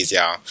in the Keys,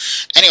 y'all.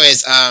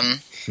 Anyways,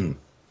 and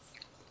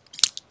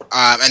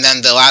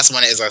then the last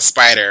one is a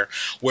spider,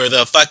 where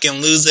the fucking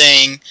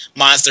losing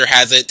monster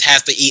has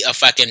to eat a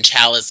fucking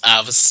chalice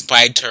of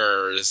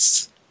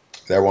spiders.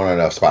 There weren't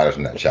enough spiders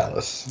in that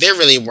chalice. There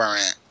really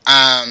weren't.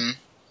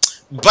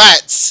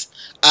 But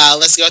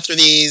let's go through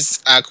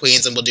these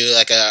queens, and we'll do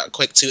a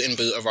quick toot and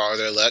boot of all of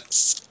their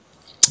looks.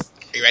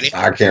 Are you ready?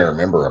 I can't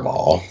remember them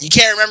all. You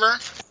can't remember?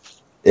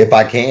 If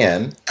I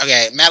can.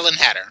 Okay, Madeline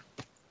Hatter.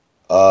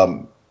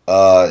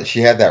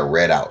 She had that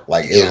red out.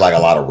 It was a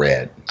lot of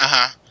red.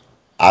 Uh-huh.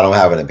 I don't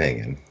have an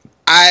opinion.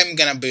 I'm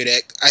gonna boot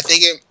it. I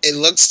think it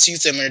looks too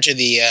similar to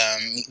the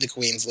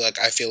Queen's look,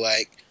 I feel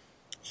like.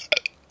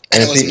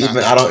 And see,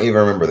 I don't even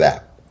remember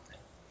that.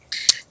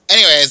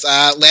 Anyways,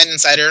 Landon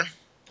Cider.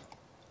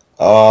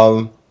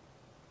 I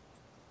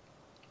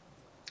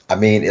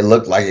mean, it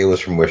looked like it was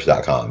from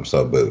Wish.com,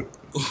 so boot.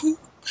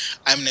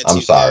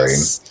 I'm sorry.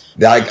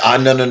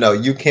 No.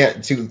 You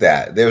can't toot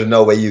that. There's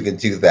no way you can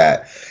toot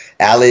that.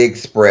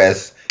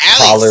 AliExpress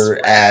collar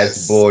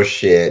ass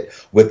bullshit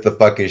with the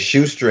fucking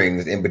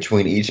shoestrings in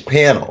between each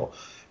panel.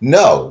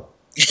 No,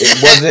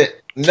 it wasn't.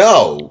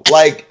 No,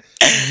 just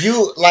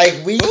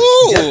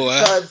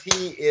because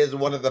he is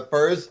one of the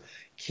first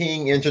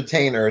king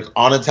entertainers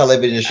on a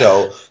television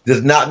show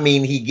does not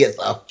mean he gets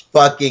a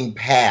fucking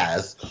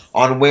pass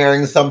on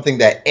wearing something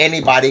that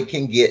anybody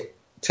can get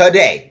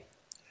today.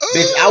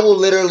 Bitch, I will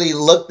literally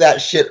look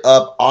that shit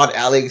up on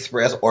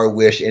AliExpress or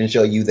Wish and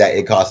show you that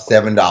it costs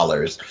 $7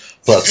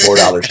 plus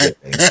 $4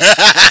 shipping.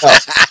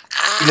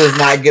 He does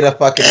not get a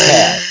fucking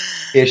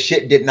pass. His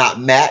shit did not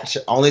match.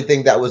 Only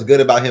thing that was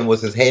good about him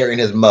was his hair and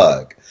his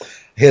mug.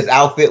 His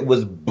outfit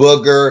was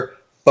booger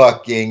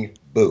fucking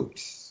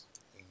boots.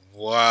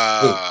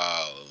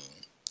 Wow.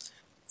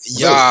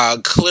 Yeah,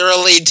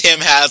 clearly Tim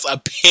has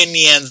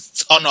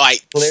opinions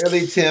tonight.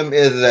 Clearly Tim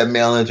is a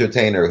male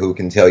entertainer who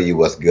can tell you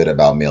what's good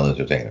about male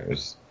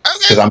entertainers. Okay.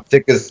 Because I'm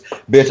sick as...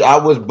 Bitch, I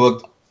was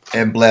booked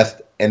and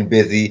blessed and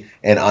busy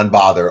and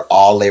unbothered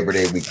all Labor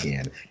Day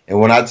weekend. And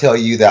when I tell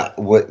you that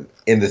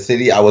in the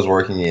city I was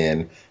working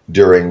in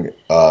during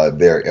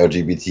their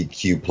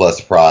LGBTQ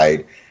plus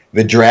pride,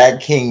 the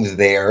drag kings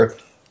there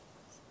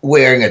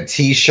wearing a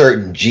t-shirt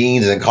and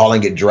jeans and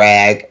calling it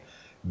drag.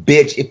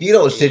 Bitch, if you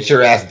don't sit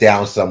your ass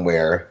down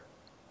somewhere...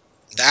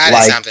 That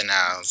is something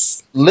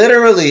else.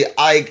 Literally,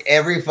 like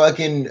every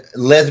fucking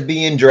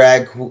lesbian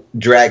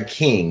drag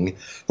king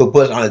who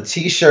puts on a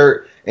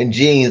t-shirt and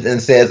jeans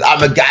and says,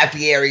 I'm a Guy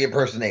Fieri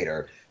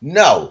impersonator.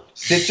 No,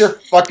 sit your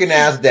fucking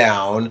ass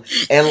down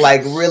and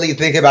like really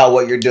think about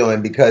what you're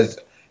doing, because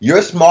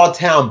your small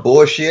town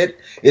bullshit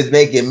is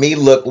making me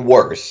look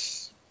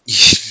worse.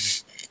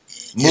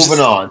 Moving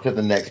on to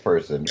the next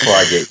person before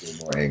I get even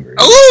more angry.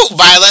 Ooh,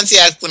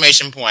 Violencia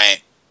exclamation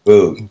point.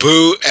 Boo.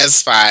 Boo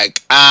as fuck.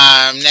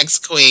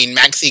 Next queen,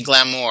 Maxi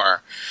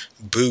Glamour.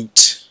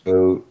 Boot.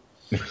 Boot.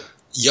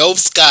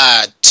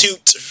 Yovska,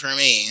 toot for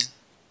me.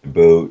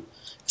 Boot.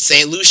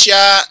 St.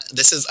 Lucia,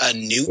 this is a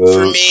newt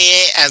for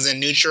me as a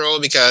neutral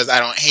because I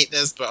don't hate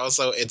this, but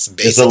also it's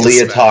basic. It's a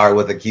leotard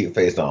with a cute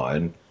face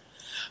on.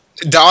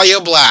 Dahlia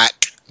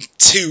Black,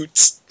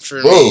 toot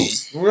for Boo. me.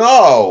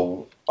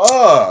 No.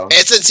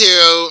 It's a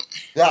toot.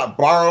 That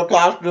borrowed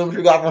costume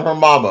she got from her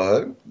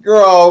mama.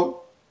 Girl.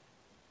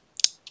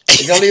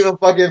 It don't even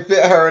fucking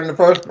fit her in the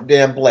first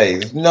damn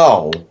place.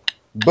 No.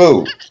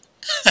 Boo.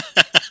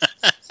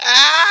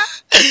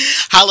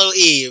 Hollow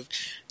Eve.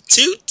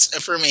 Toot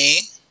for me.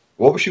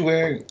 What was she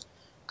wearing?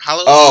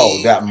 Hollow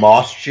Eve. That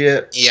moss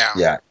shit? Yeah.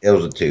 Yeah, it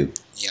was a toot.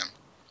 Yeah.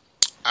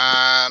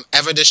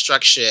 Eva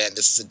Destruction.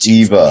 This is a toot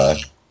Eva. for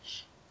me.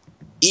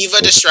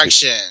 Eva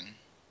Destruction.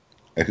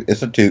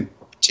 It's a toot.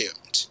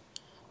 Toot.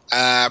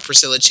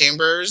 Priscilla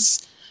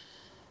Chambers.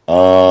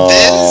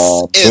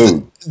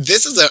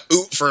 This is a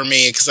oot for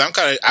me because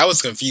I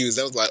was confused.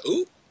 I was like,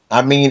 oot.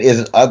 I mean,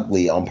 it's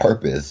ugly on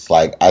purpose.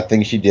 Like, I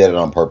think she did it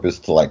on purpose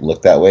to like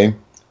look that way.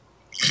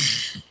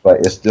 But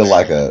it's still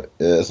like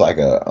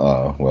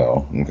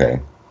well, okay.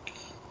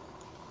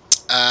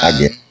 I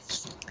get.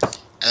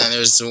 And then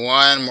there's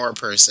one more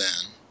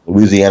person.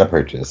 Louisiana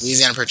Purchase.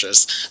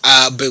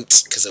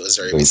 Boots, because it was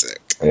very basic.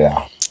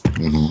 Yeah.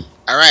 Mm-hmm.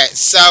 All right.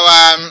 So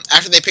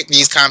after they picked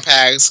these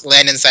compacts,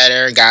 Land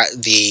Insider got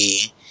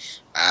the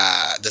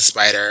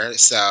spider,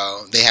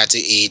 so they had to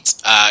eat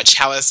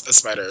chalice of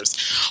spiders.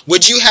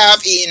 Would you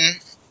have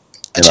eaten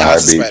a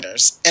chalice of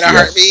spiders in a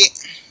heartbeat?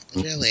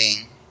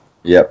 Really?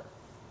 Yep.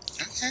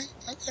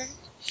 Okay.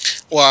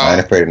 Well, I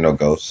ain't afraid of no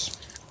ghosts.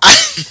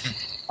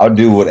 I'll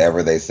do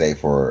whatever they say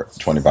for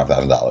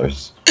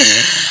 $25,000.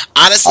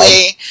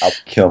 Honestly, I'll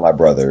kill my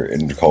brother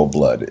in cold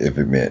blood if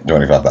it meant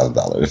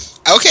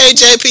 $25,000. Okay,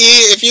 JP,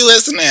 if you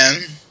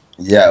listening.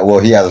 Yeah, well,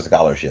 he has a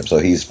scholarship, so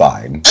he's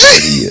fine.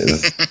 He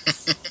is.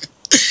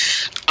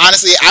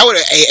 Honestly, I would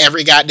have ate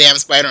every goddamn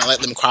spider and let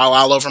them crawl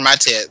all over my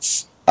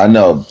tits. I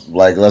know.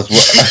 Like, let's...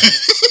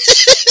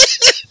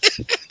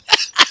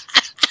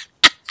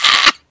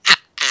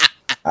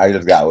 I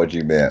just got what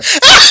you meant.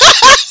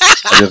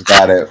 I just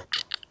got it.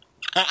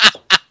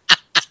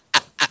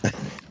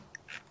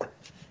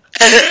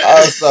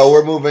 So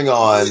we're moving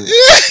on.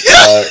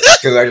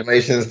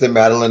 Congratulations to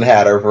Madeline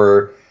Hatter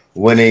for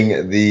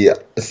winning the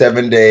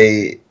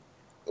 7-day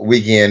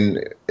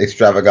weekend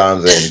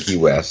extravaganza in Key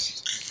West.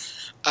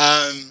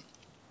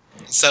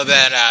 So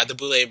then the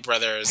Boulay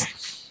brothers,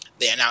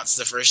 they announced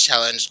the first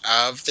challenge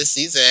of the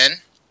season.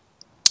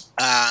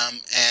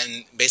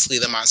 And basically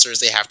the monsters,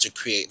 they have to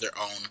create their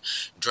own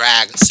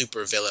drag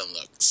supervillain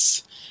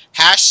looks.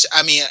 I was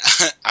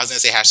going to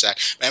say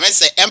hashtag, but I meant to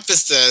say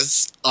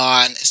emphasis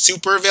on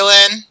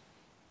supervillain.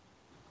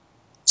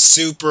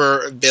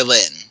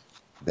 Supervillain.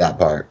 That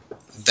part.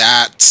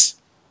 That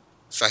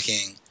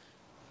fucking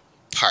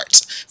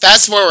part.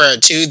 Fast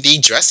forward to the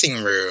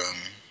dressing room.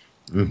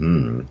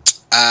 Mm-hmm.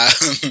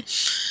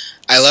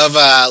 I love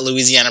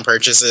Louisiana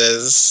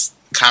Purchase's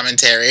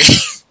commentary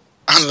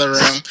on the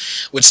room,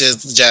 which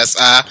is just,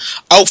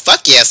 oh,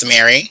 fuck yes,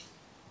 Mary.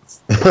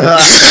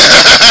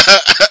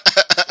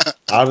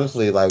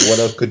 Honestly, like, what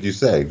else could you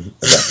say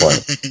at that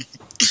point?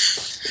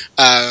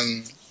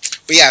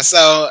 But yeah,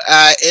 so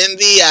in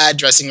the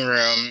dressing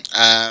room,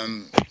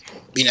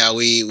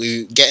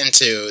 we get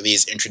into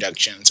these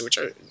introductions, which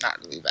are not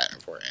really that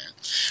important.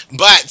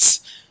 But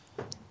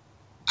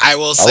I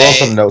will say... I wrote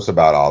some notes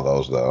about all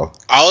those, though.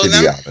 All of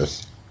them? To be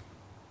honest.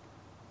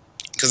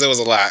 Because it was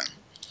a lot.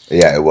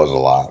 Yeah, it was a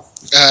lot.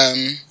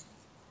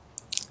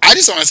 I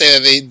just want to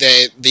say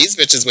that these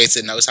bitches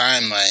wasted no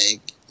time,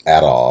 like...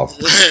 At all.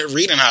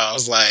 Reading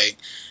house, like...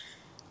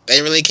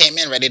 They really came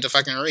in ready to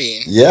fucking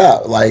read. Yeah,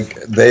 like,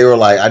 they were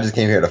like, I just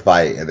came here to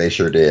fight, and they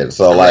sure did.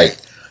 So, like,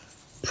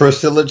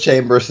 Priscilla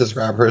Chambers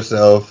described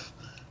herself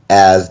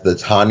as the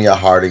Tanya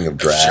Harding of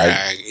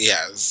drag,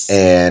 yes.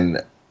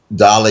 and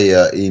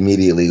Dahlia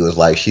immediately was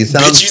like, "She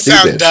sounds Bitch, you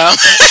stupid." sound dumb.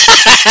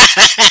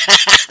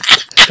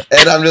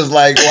 And I'm just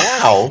like,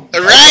 "Wow!"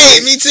 Right,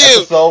 me too.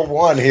 Episode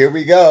 1, here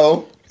we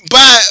go.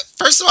 But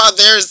first of all,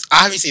 there is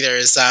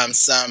some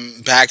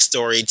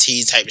backstory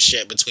tea type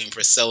shit between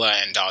Priscilla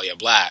and Dahlia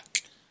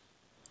Black.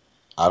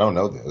 I don't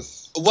know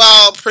this.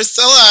 Well,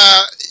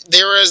 Priscilla,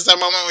 there was a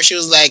moment where she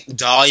was like,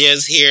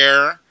 Dahlia's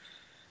here,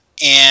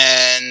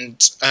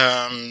 and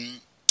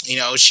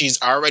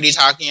she's already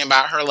talking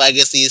about her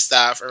legacy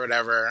stuff or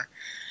whatever.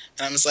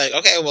 And I'm just like,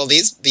 okay, well,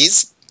 these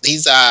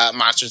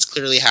monsters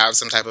clearly have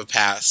some type of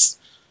past.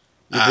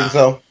 You think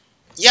so?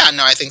 Yeah,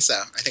 no, I think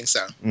so.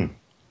 And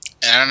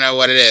I don't know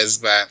what it is,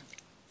 but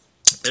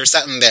there's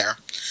something there.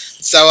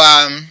 So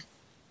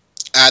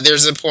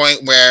there's a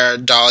point where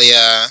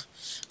Dahlia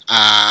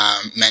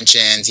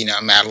mentions,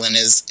 Madeline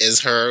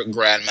is her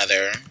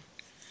grandmother.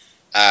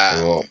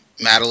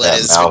 Madeline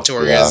is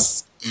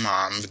Victoria's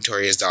mom.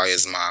 Victoria is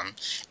Dahlia's mom.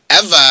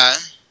 Eva.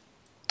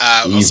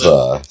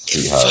 Eva.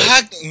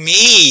 Fuck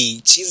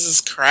me.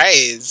 Jesus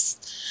Christ.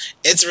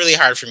 It's really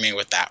hard for me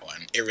with that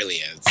one. It really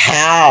is.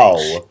 How?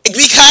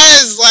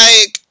 Because,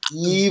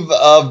 Eve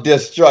of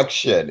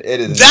Destruction. It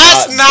is.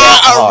 That's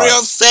not a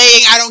real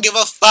saying. I don't give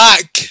a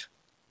fuck.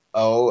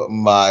 Oh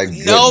my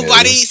goodness.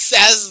 Nobody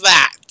says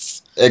that.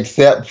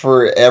 Except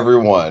for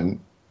everyone.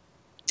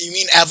 You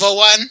mean Eva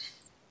one?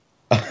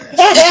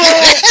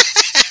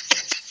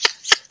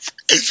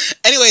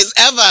 Anyways,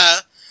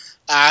 Eva,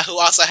 who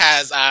also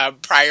has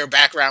prior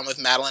background with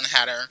Madeline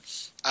Hatter,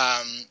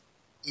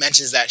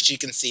 mentions that she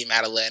can see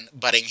Madeline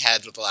butting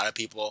heads with a lot of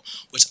people,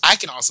 which I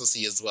can also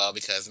see as well,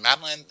 because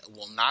Madeline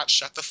will not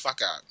shut the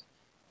fuck up.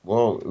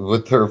 Well,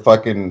 with her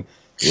fucking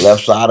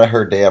left side of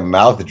her damn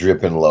mouth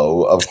dripping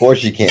low, of course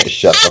she can't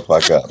shut the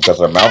fuck up, because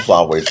her mouth's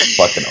always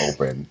fucking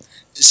open.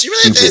 She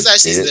really thinks that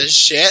she's the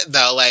shit,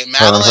 though. Like,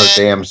 Madeline... her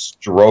damn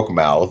stroke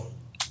mouth.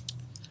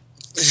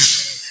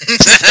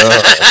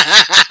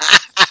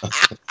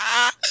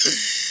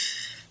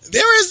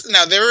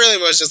 There really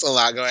was just a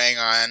lot going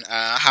on.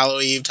 Hollow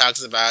Eve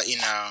talks about,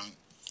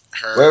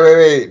 her...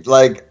 Wait.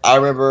 Like, I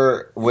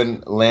remember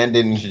when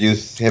Landon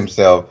introduced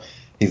himself,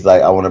 he's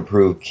like, I want to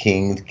prove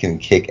kings can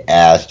kick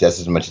ass just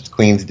as much as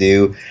queens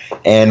do,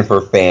 and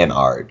for fan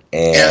art.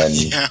 And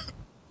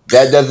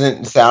that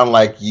doesn't sound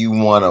like you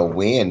want to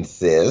win,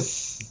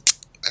 sis.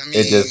 I mean,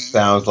 it just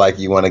sounds like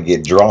you want to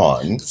get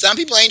drawn. Some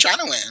people ain't trying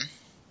to win.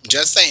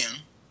 Just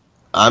saying.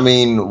 I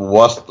mean,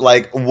 what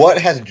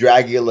has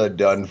Dragula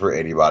done for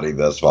anybody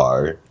thus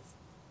far?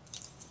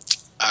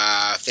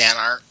 Fan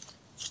art.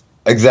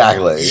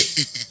 Exactly.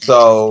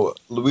 So,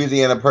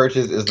 Louisiana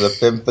Purchase is the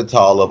femme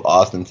fatale of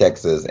Austin,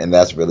 Texas, and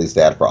that's really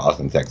sad for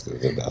Austin,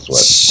 Texas, if that's what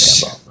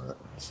fans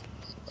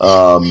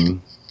offer.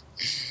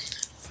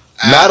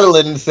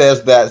 Madeline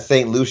says that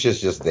St.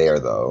 Lucia's just there,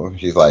 though.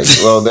 She's like,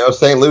 well, there's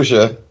St.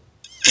 Lucia.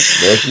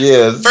 There she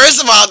is.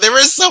 First of all, there were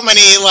so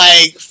many,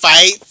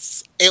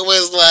 fights. It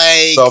was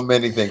so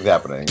many things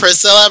happening.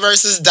 Priscilla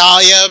versus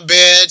Dahlia,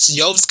 bitch.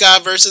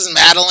 Yovska versus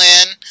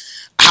Madeline.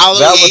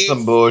 Halloween that was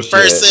some bullshit.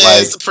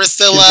 Versus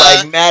Priscilla.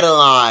 She's like,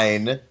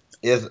 Madeline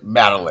is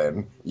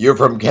Madeline. You're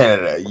from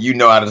Canada. You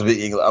know how to speak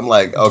English. I'm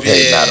like,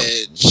 okay, bitch.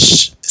 Madeline.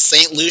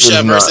 St.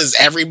 Lucia versus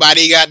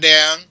everybody,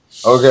 goddamn.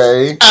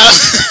 Okay.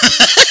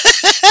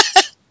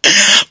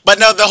 But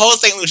no, the whole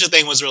St. Lucia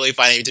thing was really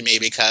funny to me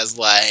because,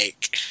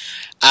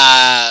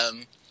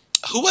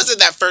 who was it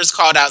that first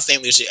called out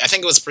St. Lucia? I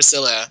think it was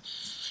Priscilla.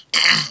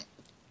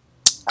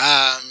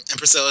 And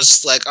Priscilla's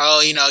just like, oh,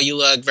 you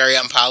look very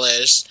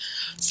unpolished.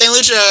 St.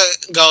 Lucia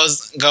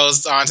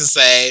goes on to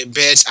say,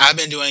 bitch, I've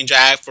been doing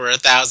drag for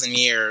 1,000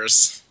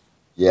 years.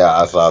 Yeah,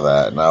 I saw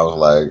that, and I was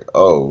like,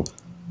 oh.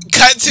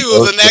 Cut to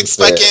the next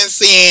fucking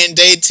scene,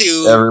 day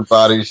 2.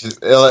 Everybody,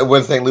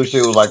 when St. Lucia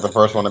was the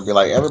first one to be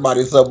like,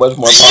 everybody's so much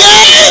more popular.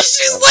 Yeah,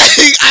 she's like,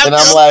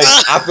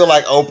 I feel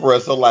like Oprah,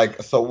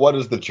 so what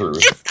is the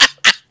truth?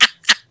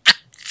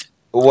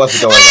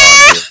 What's going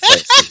on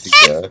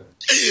here?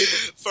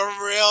 For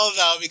real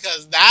though,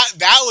 because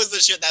that was the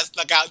shit that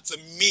stuck out to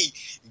me.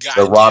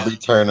 The Robbie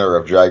Turner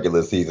of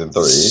Dragula season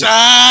 3.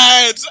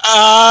 Shut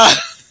up.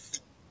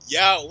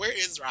 Yo, where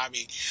is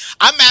Robbie?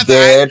 I'm mad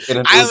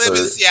that I live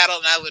in Seattle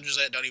and I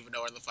literally don't even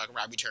know where the fuck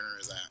Robbie Turner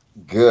is at.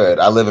 Good.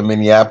 I live in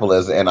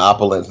Minneapolis and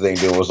Opulence ain't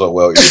doing so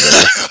well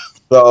either.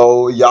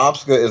 So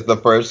Yovska is the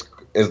first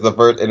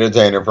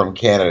entertainer from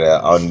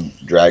Canada on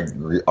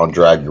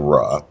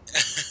Dragura.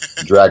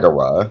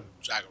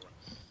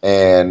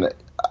 And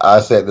I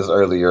said this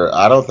earlier,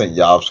 I don't think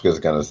Yovska is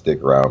going to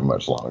stick around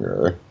much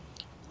longer.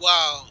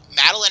 Well,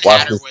 Madeline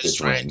Hatter was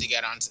trying to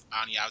get on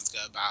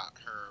Yovska about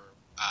her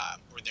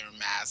or their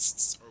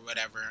masks or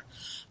whatever,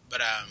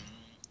 but I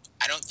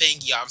don't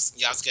think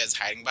Yovska is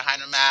hiding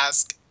behind a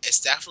mask. It's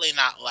definitely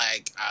not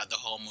like the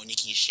whole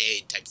Monique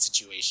Shade type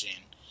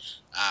situation,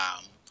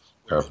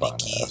 where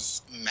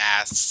Monique's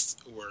masks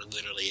were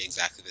literally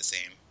exactly the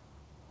same.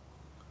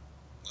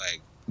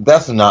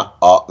 That's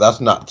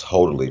not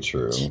totally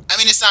true. I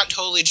mean, it's not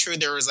totally true.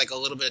 There was like a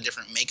little bit of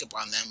different makeup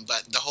on them,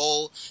 but the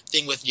whole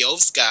thing with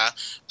Yovska,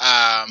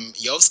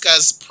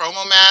 Yovska's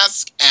promo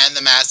mask and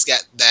the mask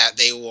that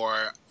they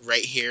wore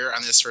right here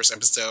on this first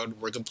episode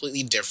were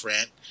completely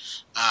different.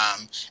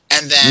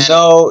 And then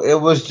no, it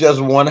was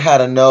just one had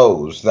a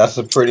nose. That's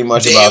pretty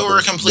much they about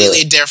were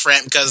completely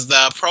different because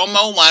the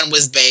promo one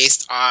was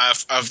based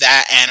off of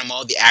that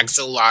animal, the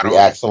axolotl. The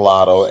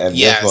axolotl, and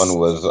Yes. this one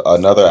was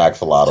another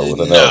axolotl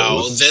with a No,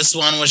 nose. this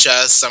one was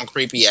just some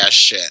creepy ass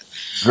shit.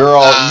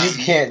 Girl, you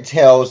can't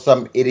tell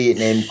some idiot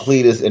named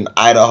Cletus in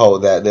Idaho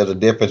that there's a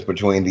difference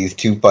between these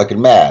two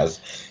fucking masks.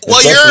 Well,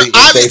 Especially if they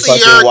obviously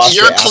fucking wash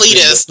you're their asses.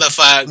 Cletus, the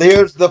fuck.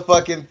 Here's the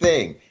fucking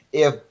thing.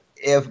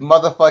 If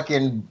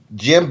motherfucking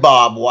Jim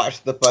Bob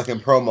watched the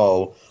fucking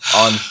promo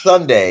on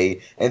Sunday,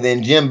 and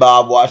then Jim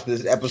Bob watched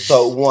this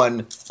episode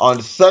 1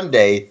 on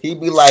Sunday, he'd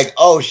be like,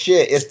 oh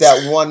shit, it's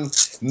that one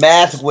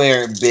mask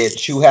wearing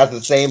bitch who has the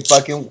same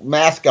fucking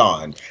mask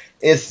on.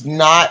 It's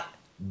not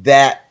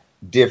that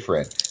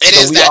different. It So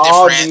is we that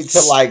all different. need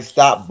to like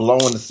stop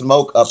blowing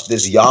smoke up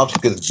this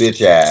Yovska's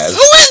bitch ass. Who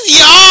is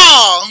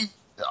y'all?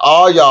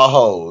 All y'all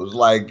hoes,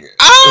 like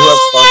Oh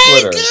whoever's my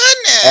on Twitter.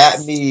 goodness!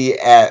 At me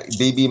at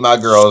BB My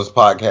Girls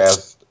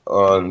podcast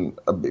on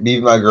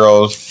BB My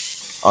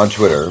Girls on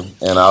Twitter,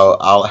 and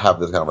I'll have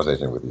this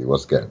conversation with you.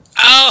 What's good?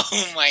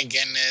 Oh my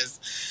goodness!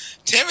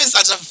 Tim is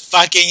such a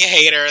fucking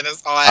hater.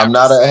 That's all I have I'm to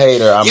not a say.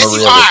 hater. I'm Yes, a you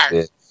realist, are.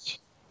 bitch.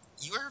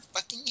 You are a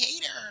fucking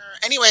hater.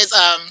 Anyways,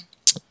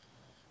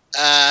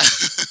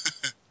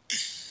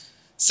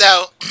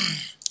 so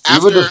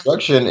Evil after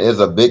Destruction is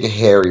a big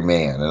hairy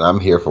man, and I'm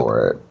here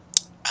for it.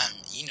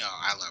 you know,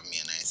 I love me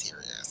a nice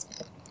hairy ass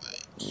man.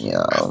 Like,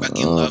 Yeah, I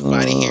fucking love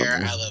body hair.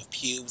 I love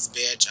pubes,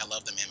 bitch. I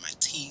love them in my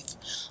teeth.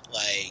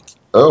 Like,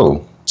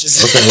 Oh,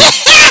 just okay.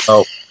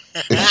 Oh,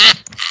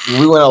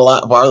 we went a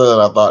lot farther than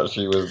I thought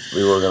we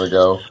were gonna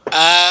go.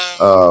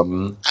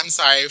 I'm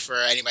sorry for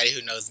anybody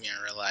who knows me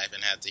in real life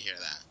and had to hear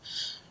that.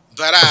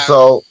 But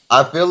So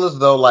I feel as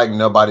though like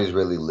nobody's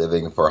really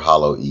living for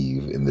Hollow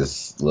Eve in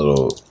this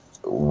little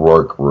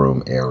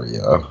workroom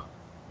area.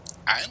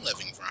 I'm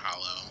living for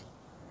Hollow.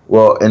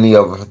 Well, any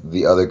of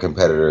the other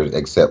competitors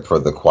except for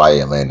the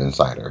Quiet Land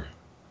Insider.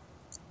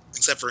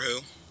 Except for who?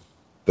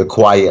 The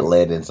Quiet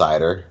Land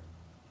Insider.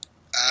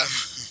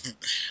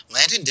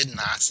 Landon did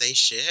not say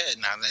shit.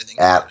 Now that I think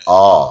At about it.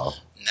 all.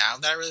 Now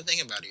that I really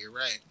think about it, you're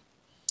right.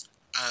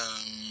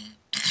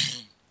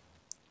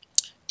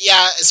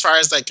 Yeah, as far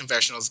as like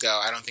confessionals go,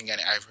 I don't think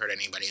I've heard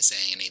anybody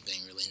saying anything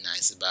really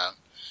nice about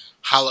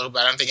Hollow,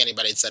 but I don't think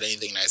anybody said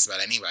anything nice about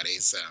anybody.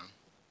 So,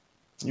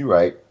 You're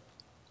right.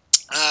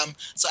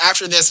 so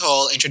after this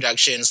whole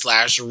introduction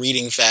 /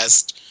 reading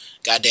fest,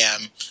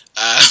 goddamn,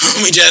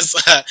 we just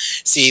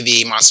see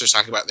the monsters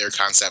talk about their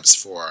concepts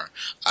for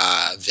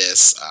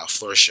this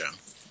floor show.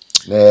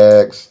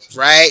 Next.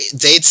 Right,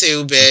 day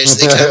 2, bitch.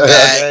 They come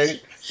back.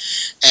 Okay.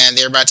 And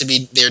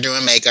they're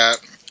doing makeup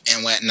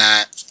and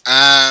whatnot.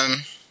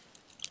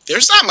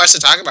 There's not much to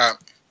talk about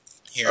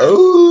here.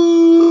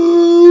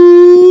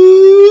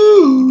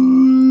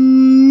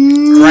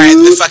 Ooh. Right,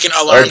 the fucking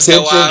alarms go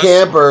Attention off.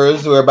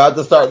 campers, we're about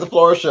to start the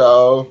floor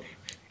show.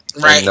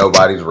 Right. And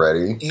nobody's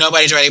ready.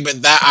 Nobody's ready,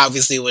 but that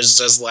obviously was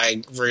just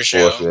like for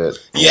show. Bullshit.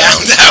 Yeah,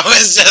 that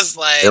was just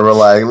like, They were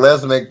like,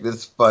 let's make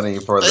this funny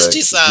for let's the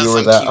do some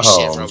viewers cute at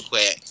shit home. real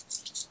quick.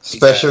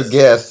 Special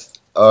guests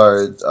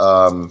are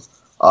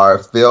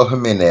Phil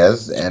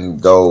Jimenez,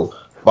 and go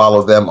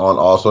follow them on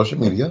all social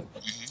media.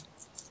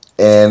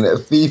 And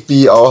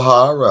Fifi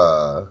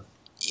O'Hara.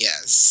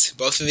 Yes,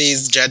 both of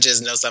these judges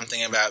know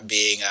something about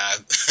being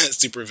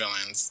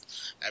supervillains.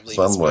 I believe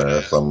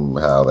Somewhere,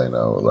 somehow they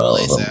know. Well,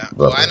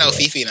 Well, I know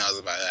Fifi knows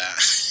about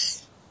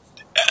that.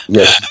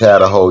 Yeah, she's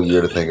had a whole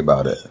year to think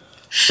about it.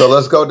 So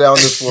let's go down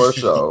this floor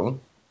show.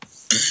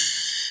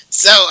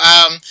 So,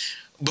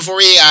 before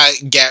we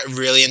get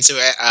really into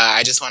it,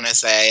 I just want to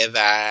say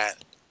that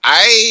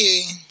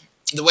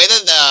the way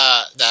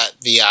that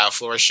the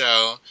floor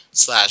show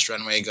 /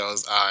 runway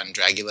goes on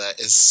Dragula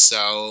is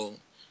so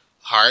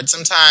hard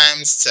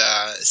sometimes to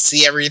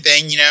see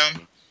everything, you know?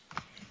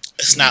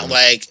 It's not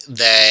like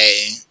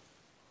these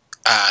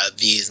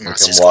We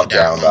monsters can go walk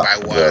down down one by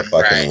the one,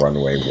 fucking right?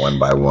 runway one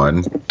by one.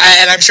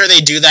 And I'm sure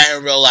they do that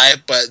in real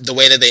life, but the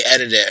way that they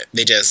edit it,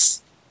 they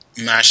just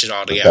mash it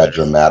all With together. that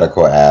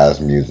dramatical ass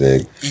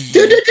music.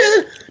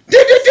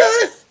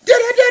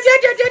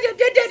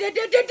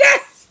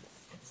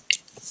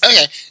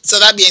 Okay, so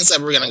that being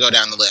said, we're gonna go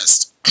down the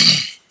list.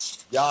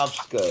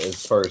 Yovska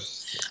is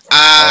first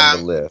on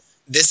the list.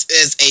 This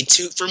is a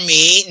toot for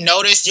me.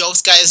 Notice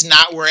Yovska is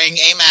not wearing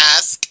a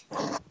mask.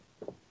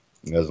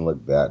 It doesn't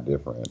look that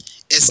different.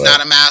 It's But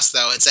not a mask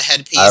though; it's a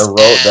headpiece. I wrote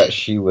and that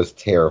she was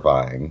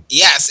terrifying.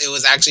 yes, it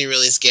was actually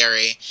really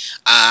scary.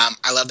 I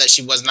love that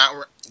she was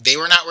not. They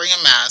were not wearing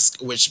a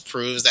mask, which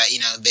proves that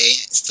they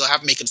still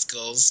have makeup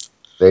skills.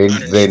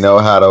 They know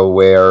how to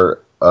wear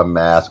a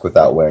mask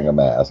without wearing a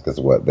mask, is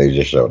what they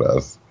just showed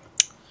us.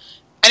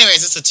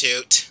 Anyways, it's a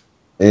toot.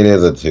 It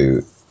is a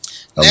toot.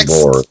 I'm Next.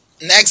 bored.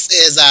 Next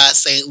is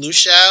St.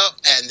 Lucia,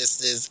 and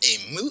this is a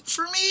moot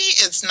for me.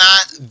 It's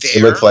not there.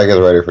 It looks like it's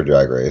ready for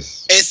Drag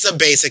Race. It's a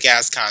basic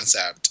ass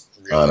concept.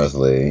 Really.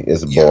 Honestly,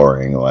 it's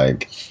boring.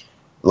 Like,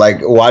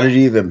 why did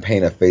you even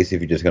paint a face if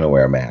you're just gonna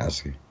wear a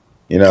mask?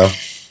 You know?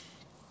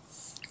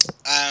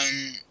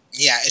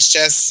 Yeah, it's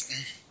just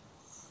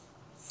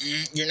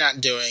you're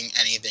not doing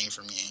anything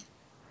for me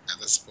at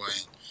this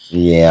point.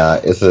 Yeah,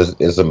 it's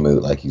a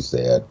mood, like you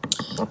said.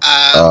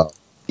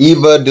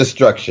 Eva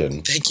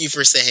Destruction. Thank you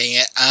for saying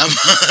it.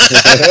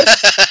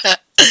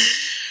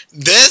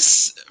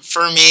 This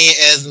for me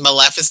is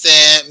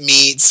Maleficent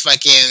meets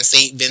fucking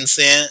Saint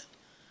Vincent.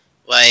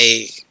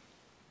 Like,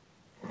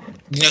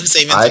 you know who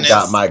Saint Vincent is? I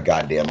got my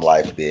goddamn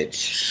life,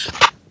 bitch.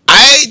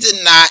 I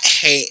did not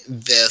hate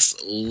this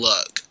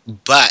look,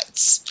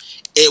 but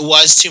it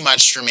was too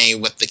much for me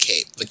with the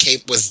cape. The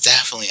cape was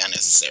definitely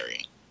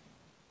unnecessary.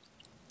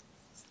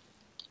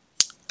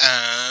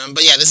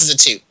 But yeah, this is a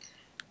 2.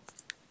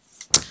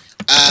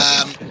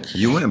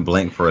 You went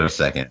blank for a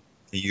second.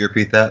 Can you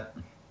repeat that?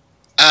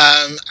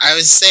 I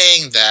was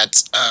saying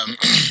that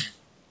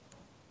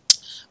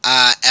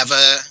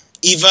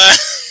Eva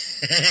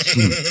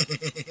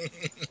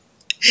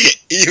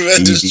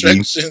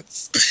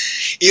Distractions.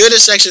 Eva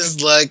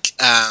Distractions look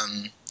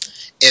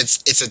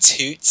it's a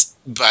toot,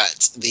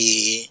 but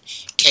the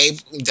cape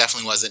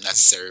definitely wasn't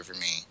necessary for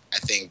me. I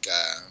think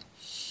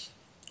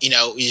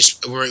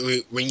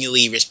when you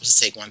leave, you're supposed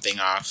to take one thing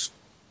off,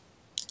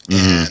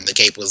 and the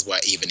cape was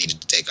what Eva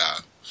needed to take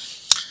off.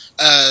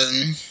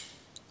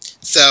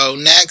 So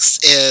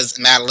next is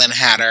Madeline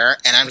Hatter,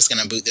 and I'm just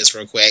gonna boot this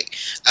real quick.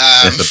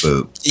 It's a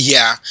boot.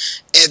 Yeah,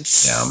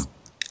 it's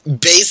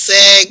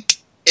basic.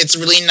 It's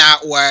really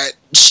not what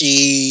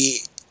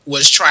she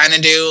was trying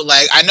to do.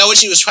 Like, I know what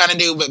she was trying to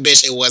do, but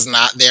bitch, it was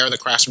not there. The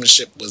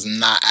craftsmanship was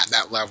not at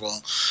that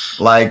level.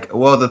 Like,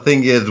 well, the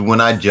thing is, when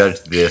I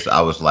judged this,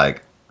 I was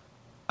like,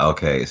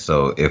 okay,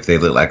 so if they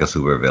look like a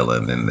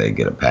supervillain, then they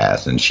get a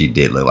pass, and she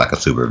did look like a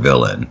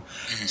supervillain.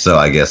 Mm-hmm. So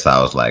I guess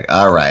I was like,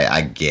 all right,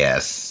 I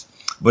guess,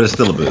 but it's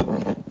still a boot.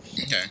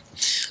 Okay.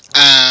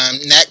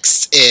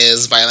 Next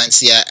is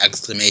Violencia !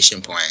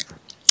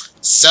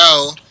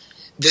 So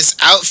this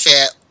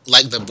outfit,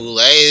 like the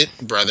Boulet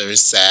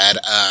brothers said,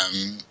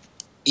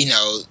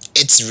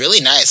 it's really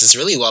nice. It's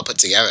really well put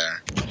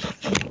together.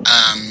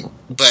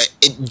 But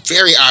it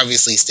very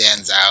obviously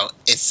stands out.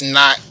 It's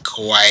not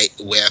quite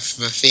with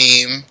the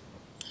theme.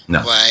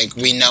 No. Like,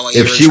 we know what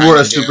you were trying to do. If she were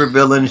a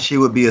supervillain, she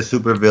would be a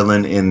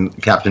supervillain in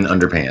Captain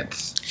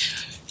Underpants.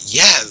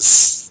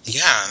 Yes.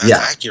 Yeah,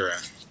 that's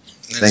accurate.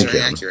 That's very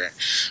accurate.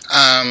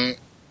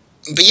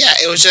 But yeah,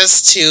 it was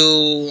just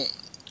too...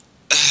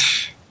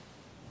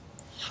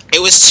 it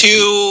was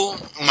too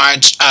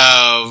much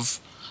of,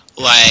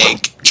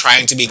 like,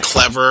 trying to be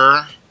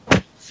clever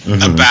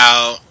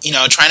about,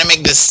 trying to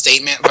make this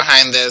statement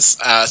behind this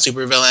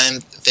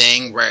supervillain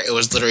thing where it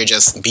was literally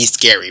just be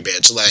scary,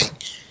 bitch. Like,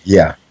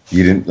 yeah,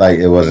 you didn't, like,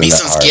 it wasn't be that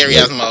some hard. Scary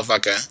ass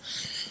motherfucker.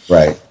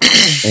 Right.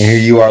 And here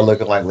you are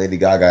looking like Lady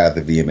Gaga at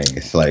the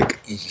VMAs. Like,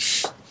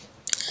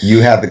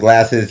 you had the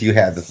glasses, you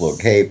had this little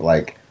cape,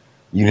 like,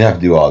 you didn't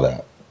have to do all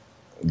that.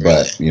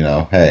 But,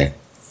 hey,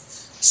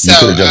 so, you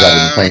could have jumped out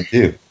of the plane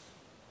too.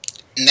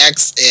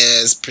 Next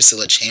is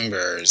Priscilla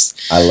Chambers.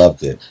 I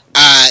loved it.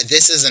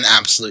 This is an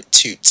absolute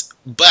toot.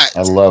 But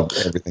I loved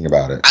everything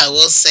about it. I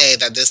will say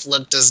that this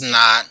look does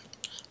not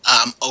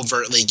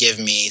overtly give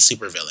me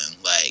supervillain.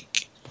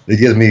 Like, it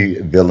gives me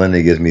villain.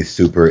 It gives me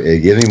super. It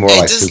gives me more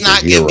like superhero. It does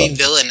not give me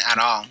villain at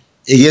all.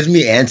 It gives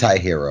me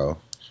anti-hero.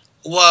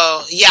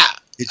 Well, yeah.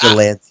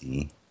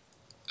 Vigilante.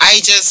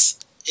 It's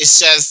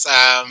just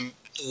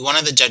one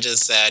of the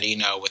judges said,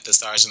 with the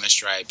stars and the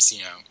stripes,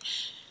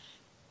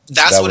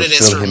 that's what it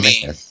is for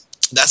me.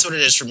 That's what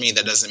it is for me.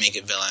 That doesn't make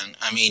it villain.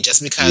 I mean,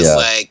 just because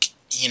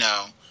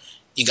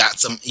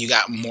you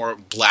got more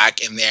black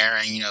in there,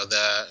 and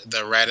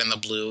the red and the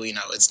blue.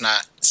 It's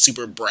not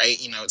super bright.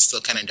 It's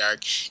still kind of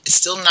dark. It's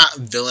still not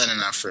villain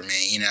enough for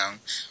me.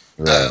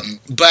 Right.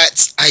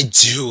 But I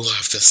do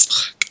love this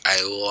look.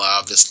 I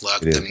love this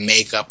look. The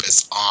makeup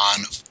is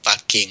on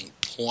fucking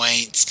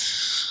point.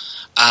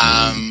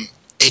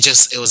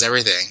 It was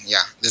everything.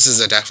 Yeah, this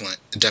is a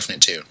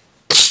definite 2.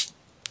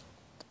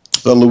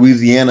 So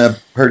Louisiana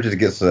Purchase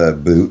gets a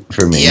boot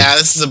for me. Yeah,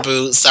 this is a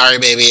boot. Sorry,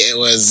 baby.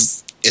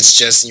 It's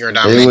just, you're a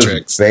dominatrix.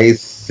 It was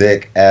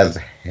basic as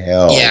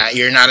hell. Yeah,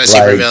 you're not a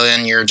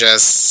supervillain. You're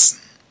just...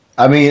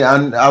 I mean,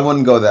 I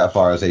wouldn't go that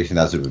far as say she's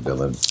not a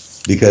supervillain.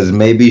 Because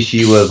maybe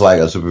she was like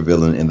a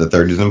supervillain in the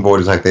 30s and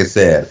 40s, like they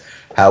said.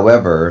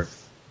 However,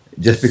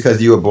 just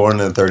because you were born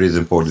in the 30s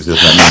and 40s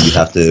does not mean you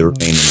have to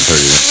remain in the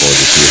 30s and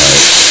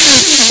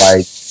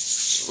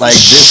 40s. Like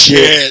this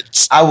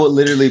shit. I would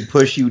literally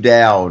push you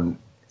down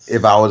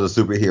if I was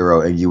a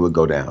superhero and you would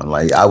go down.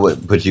 Like, I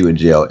would put you in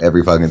jail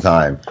every fucking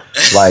time.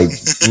 Like,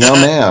 no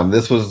ma'am,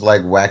 this was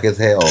like whack as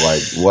hell.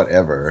 Like,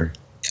 whatever.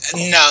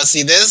 No,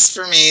 see, this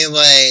for me,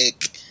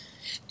 like,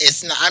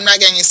 it's not, I'm not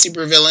getting a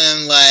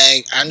supervillain.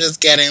 Like, I'm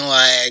just getting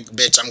like,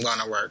 bitch, I'm going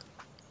to work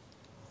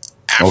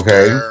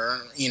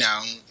after,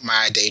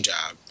 my day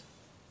job.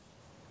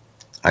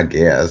 I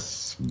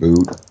guess.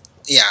 Boot.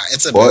 Yeah,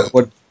 it's a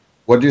boot.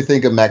 What do you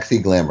think of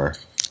Maxi Glamour?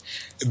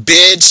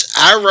 Bitch,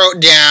 I wrote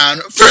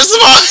down, first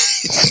of all,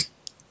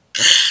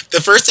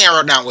 the first thing I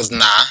wrote down was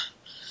nah.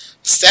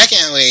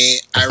 Secondly,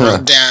 I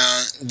wrote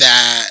down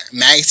that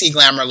Maxi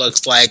Glamour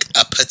looks like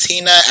a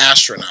patina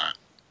astronaut.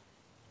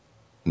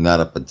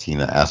 Not a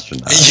patina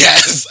astronaut.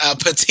 Yes, a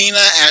patina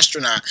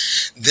astronaut.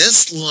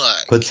 This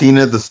look.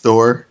 Patina the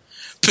store?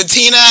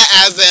 Patina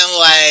as in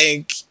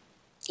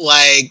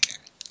like,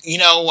 you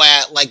know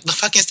what, like the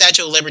fucking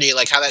Statue of Liberty,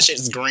 like how that shit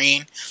is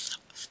green.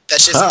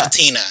 That shit's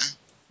patina.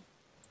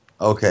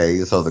 Okay,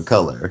 so the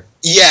color.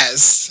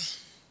 Yes.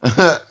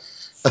 And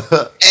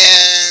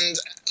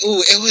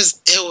it was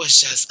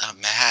just a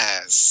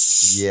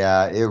mess.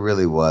 Yeah, it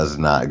really was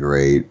not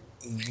great.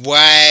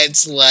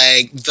 What,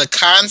 like, the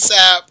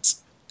concept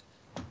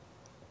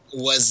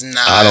was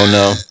not. I don't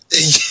know.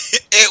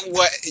 It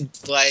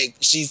was like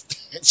she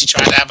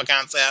tried to have a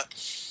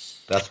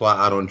concept. That's why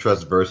I don't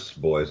trust Verse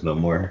Boys no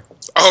more.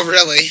 Oh,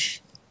 really?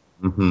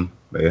 Mm-hmm.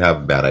 They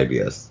have bad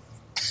ideas.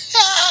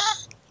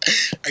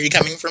 Are you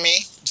coming for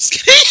me? Just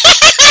kidding.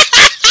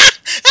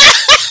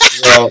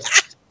 Well,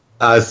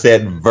 I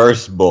said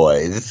Verse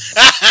Boys.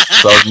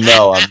 So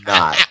no, I'm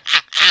not.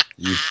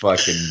 You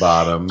fucking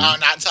bottom. Oh,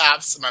 not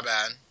tops. My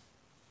bad.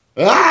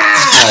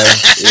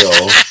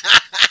 Ew.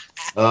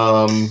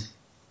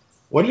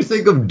 What do you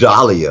think of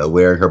Dahlia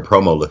wearing her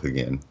promo look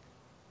again?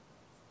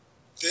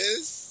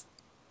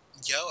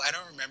 I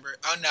don't remember.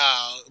 Oh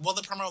no. Well,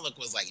 the promo look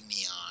was like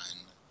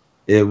neon.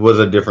 It was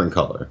a different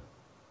color.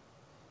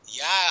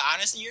 Yeah,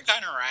 honestly, you're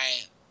kind of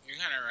right.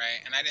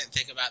 And I didn't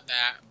think about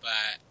that,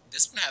 but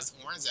this one has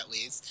horns at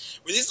least.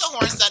 Were these the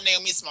horns that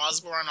Naomi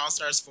Smalls wore on All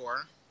Stars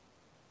 4?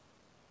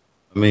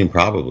 I mean,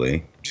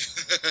 probably.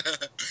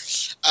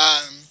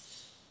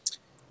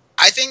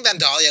 I think that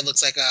Dahlia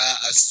looks like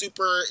a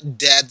super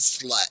dead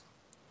slut.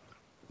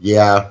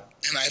 Yeah.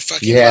 And I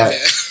fucking love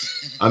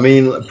it. I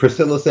mean,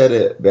 Priscilla said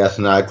it best,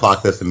 and I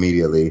clocked this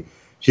immediately.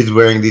 She's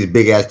wearing these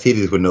big-ass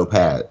titties with no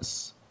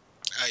pads.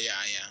 Oh, yeah.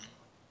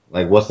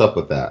 Like, what's up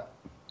with that?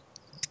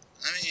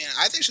 I mean,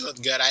 I think she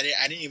looked good. I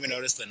didn't even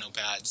notice the no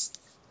pads.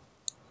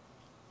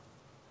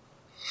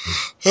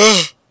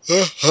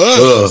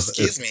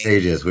 Excuse me.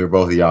 Stages. We were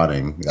both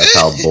yawning. That's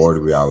how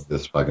bored we are with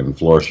this fucking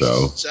floor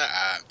show. Shut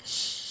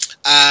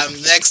up.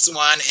 Next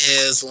one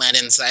is Land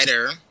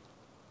Insider.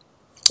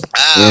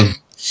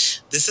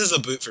 This is a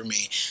boot for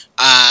me.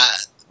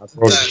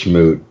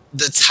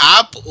 The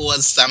top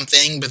was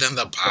something, but then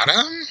the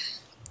bottom,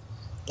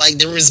 like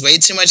there was way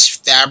too much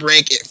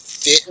fabric. It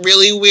fit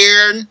really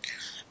weird.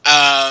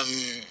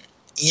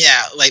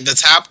 Yeah, like the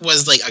top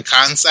was like a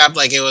concept,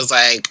 like it was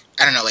like,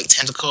 I don't know, like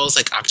tentacles,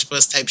 like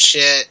octopus type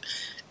shit,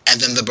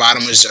 and then the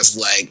bottom was just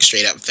like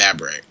straight up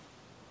fabric.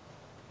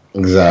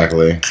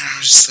 Exactly. And I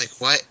was just like,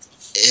 what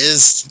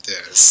is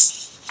this?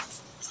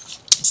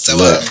 So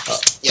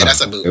yeah,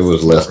 that's a boot. It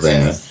was less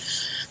than.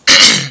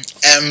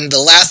 And the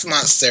last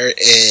monster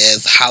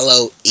is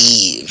Hollow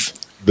Eve,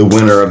 the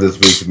winner of this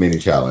week's mini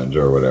challenge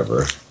or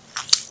whatever.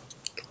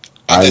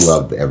 I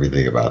loved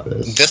everything about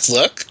this. This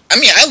look? I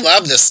mean, I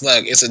love this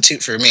look. It's a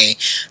toot for me.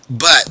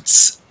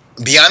 But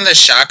beyond the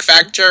shock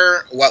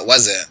factor, what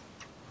was it?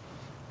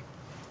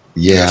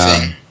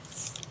 Yeah.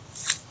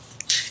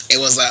 It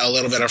was like a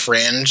little bit of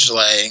fringe,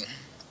 like...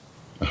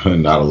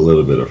 Not a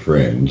little bit of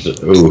fringe.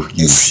 Ooh,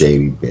 you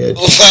shady bitch.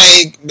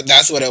 Like, but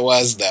that's what it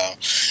was, though.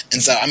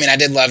 And so, I mean, I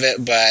did love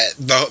it, but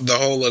the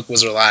whole look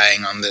was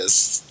relying on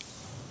this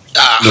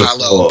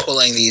Hollow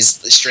pulling these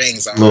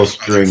strings on little on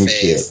string her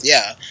face. shit.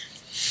 Yeah.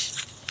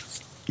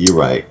 You're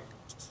right.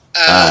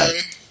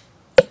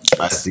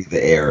 I see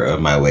the error of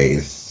my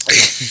ways.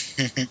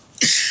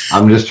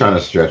 I'm just trying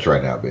to stretch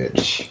right now,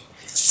 bitch.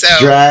 So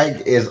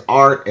drag is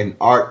art, and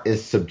art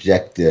is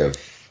subjective.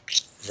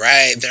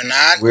 Right, they're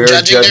not We're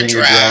judging their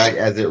your drag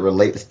as it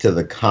relates to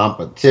the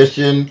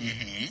competition.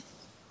 Mm-hmm.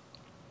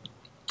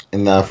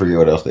 And now I forget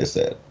what else they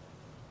said.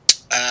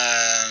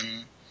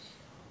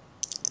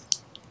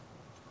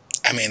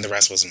 I mean, the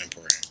rest wasn't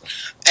important.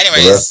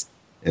 Anyways,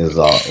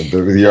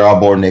 you're all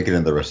born naked,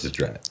 and the rest is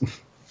drag.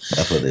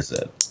 That's what they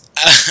said.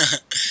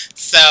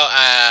 So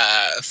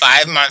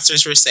 5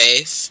 monsters were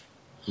safe.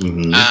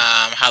 Mm-hmm.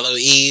 Hollow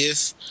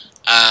Eve,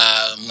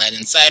 Land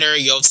Insider,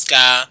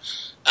 Yovska,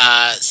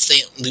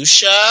 St.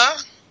 Lucia,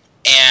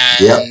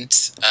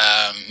 and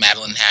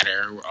Madeline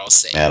Hatter were all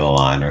safe.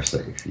 Madeline are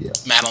safe, yeah.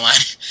 Madeline.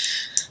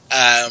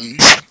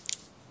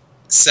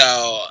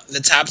 So the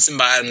tops and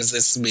bottoms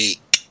this week.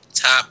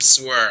 Tops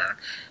were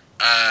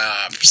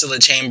Priscilla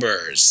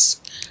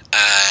Chambers,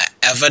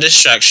 Eva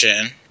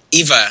Destruction.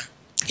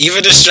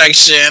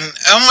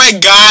 Oh my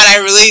god, I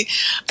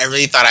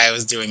really thought I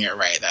was doing it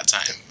right that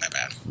time. My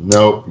bad.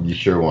 Nope, you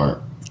sure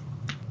weren't.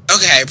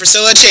 Okay,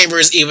 Priscilla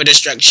Chambers, Eva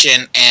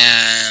Destruction,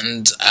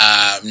 and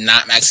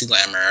not Maxi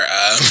Glamour.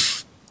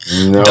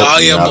 Nope,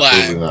 Dahlia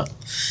Black. Not.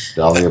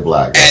 Dahlia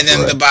Black. And then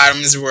correct. the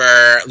bottoms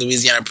were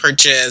Louisiana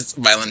Purchase,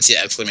 Valencia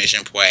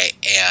exclamation point,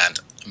 and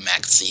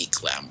Maxi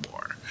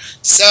Glamour.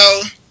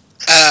 So,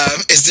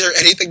 is there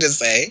anything to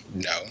say?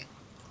 No.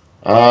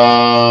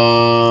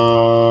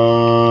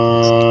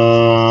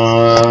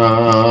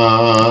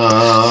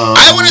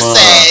 I want to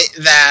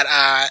say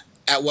that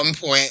at one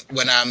point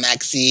when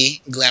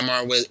Maxi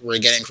Glamour were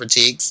getting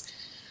critiques,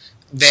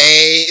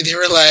 they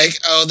were like,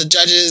 "Oh, the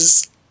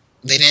judges,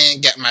 they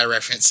didn't get my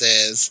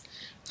references."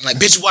 I'm like,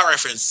 "Bitch, what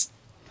reference?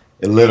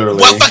 Literally.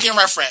 What fucking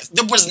reference?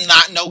 There was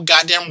not no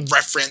goddamn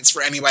reference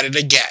for anybody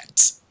to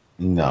get."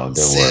 No,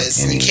 there Sis,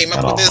 weren't any you came up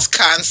at with all. this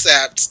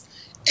concept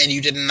and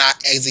you did not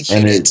execute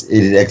And it. it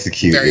didn't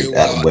execute very it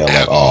well well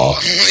at at all. all.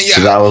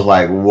 Because Yeah. I was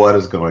like, what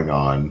is going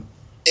on?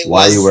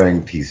 Why are you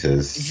wearing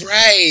pieces?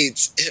 Right.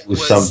 It With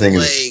was something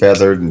like, that's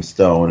feathered and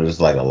stone, there's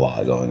like a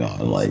lot going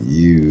on. Like,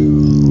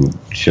 you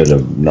should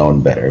have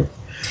known better.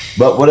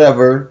 But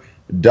whatever.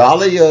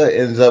 Dahlia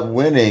ends up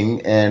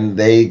winning, and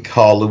they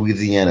call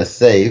Louisiana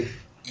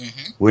safe,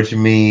 which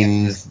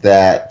means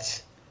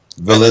that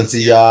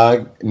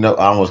Valenciaga, no,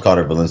 I almost called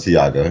her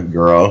Valenciaga,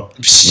 girl.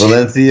 shit.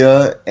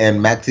 Valencia and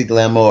Maxi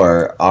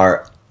Glamour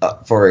are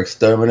up for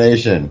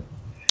extermination.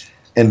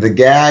 And the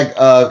gag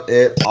of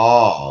it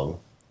all,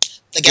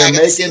 The they're gag of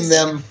the making season.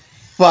 them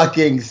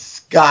fucking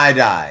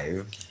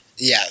skydive.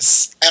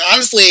 Yes. And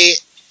honestly,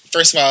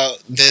 first of all,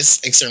 this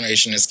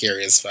extermination is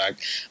scary as fuck.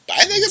 But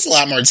I think it's a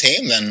lot more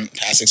tame than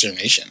past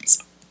exterminations.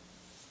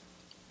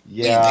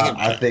 Yeah,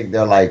 I think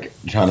they're like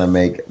trying to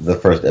make the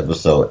first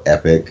episode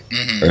epic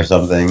or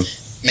something.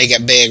 Make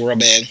it big, real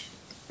big.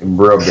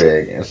 Real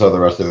big. And so the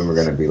rest of them are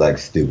going to be like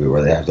stupid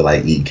where they have to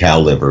like eat cow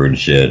liver and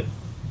shit.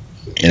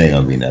 It ain't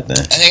going to be nothing.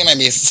 I think it might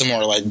be some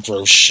more like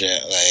gross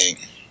shit.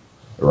 Like,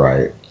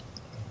 Right.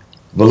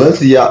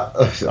 Valencia,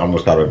 I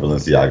almost called her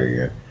Balenciaga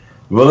again.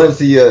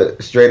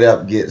 Valencia straight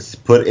up gets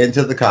put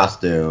into the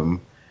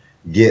costume,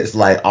 gets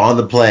like on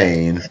the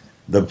plane.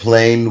 The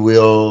plane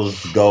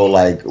wheels go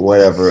like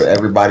whatever.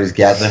 Everybody's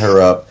gassing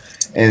her up,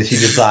 and she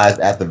decides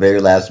at the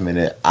very last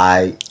minute,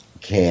 I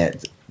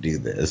can't do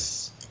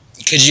this.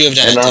 could you have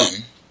done And it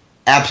then?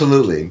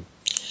 Absolutely.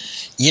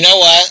 You know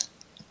what?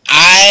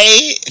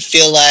 I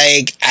feel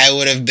like I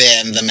would have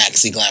been the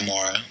Maxi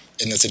Glamour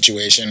in the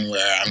situation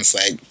where I'm just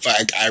like,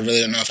 fuck, I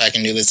really don't know if I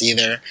can do this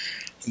either.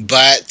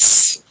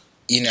 But,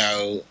 you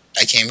know,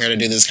 I came here to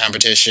do this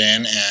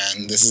competition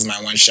and this is my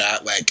one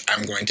shot. Like,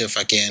 I'm going to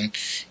fucking,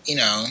 you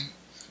know,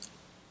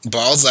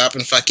 balls up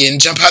and fucking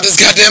jump out this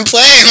goddamn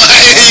plane.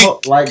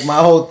 Like my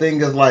whole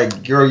thing is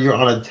like, girl, you're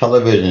on a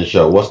television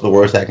show. What's the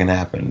worst that can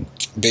happen?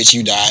 Bitch,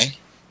 you die.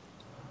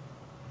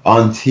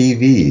 On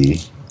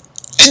TV.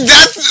 Does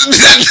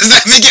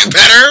that make it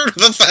better?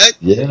 The fuck?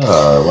 Yeah,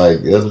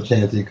 like there's a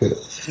chance you could.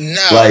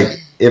 No. Like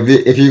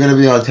if you're gonna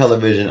be on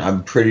television,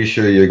 I'm pretty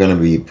sure you're gonna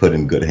be put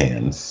in good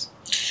hands.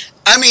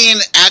 I mean,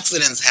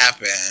 accidents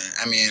happen.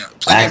 I mean,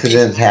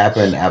 Accidents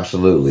happen,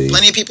 absolutely.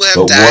 Plenty of people have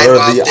But died what are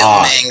while the filming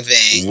odds?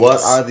 things.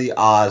 What are the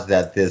odds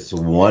that this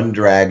one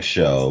drag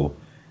show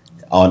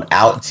on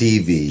Out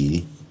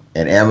TV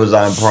and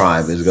Amazon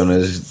Prime is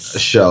gonna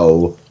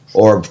show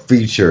or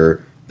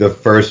feature the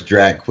first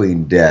drag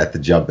queen death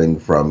jumping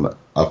from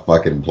a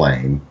fucking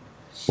plane?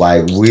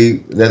 Like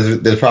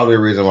there's probably a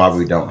reason why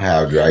we don't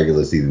have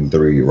Dragula season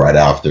 3 right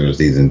after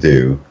season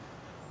 2,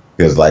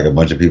 because like a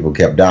bunch of people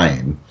kept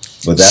dying.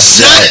 But that's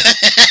drag.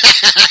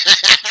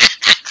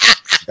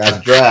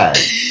 That's drag.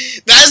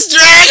 That's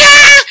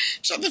drag.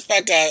 Shut the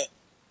fuck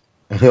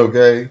up,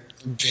 Okay,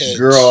 bitch.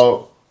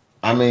 girl.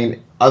 I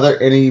mean, are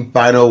there any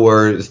final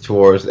words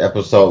towards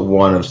episode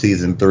 1 of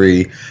season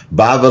 3?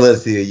 By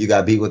Valencia, you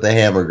got beat with a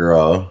hammer,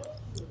 girl.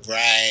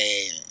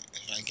 Right.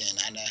 Fucking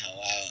knock that hoe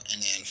out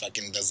and then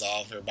fucking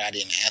dissolve her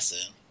body in acid.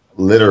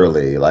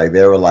 Literally, like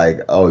they were like,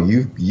 "Oh,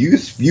 you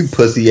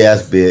pussy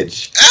ass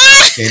bitch,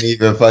 can't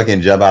even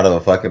fucking jump out of a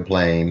fucking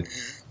plane."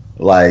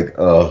 Like,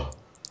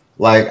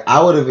 like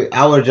I would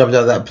have jumped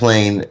out of that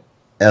plane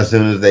as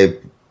soon as they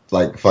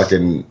like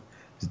fucking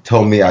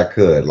told me I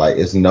could. Like,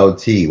 it's no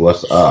tea.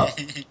 What's up?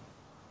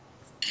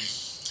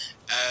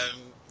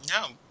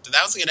 No, but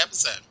that was a good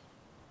episode.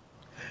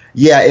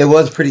 Yeah, it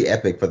was pretty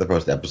epic for the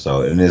first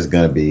episode, and it's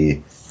gonna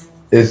be.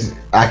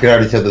 I can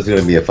already tell this is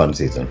gonna be a fun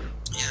season.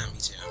 Yeah, me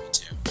too.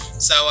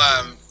 So,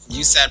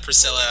 you said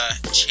Priscilla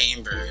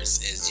Chambers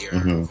is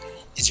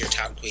your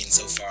top queen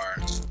so far,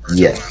 or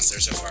Yes. top monster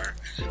so far.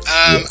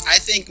 Yes. I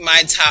think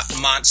my top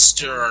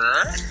monster,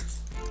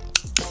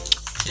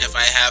 if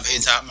I have a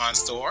top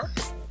monster,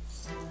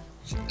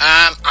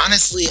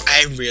 honestly,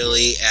 I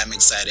really am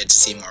excited to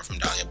see more from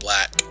Dahlia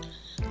Black.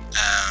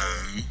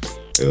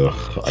 Ugh,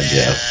 I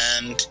guess.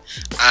 And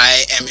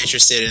I am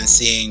interested in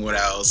seeing what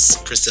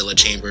else Priscilla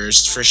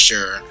Chambers, for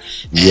sure,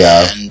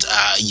 Yeah. and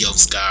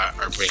Yovska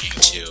are bringing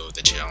to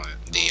the challenge,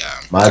 the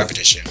My-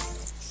 competition.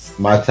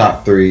 My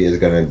top 3 is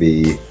gonna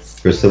be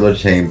Priscilla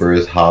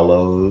Chambers,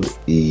 Hollow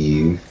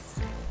Eve,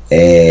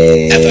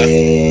 and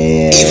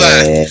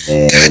Eva.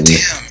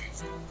 Goddamn.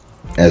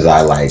 as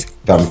I like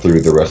thumb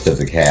through the rest of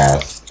the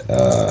cast.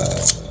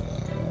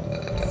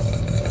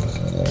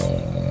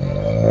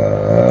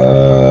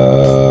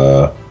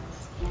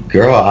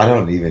 Girl, I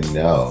don't even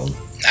know.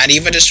 Not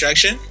Eva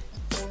Destruction?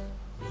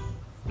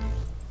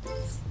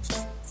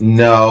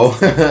 No.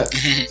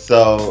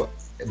 So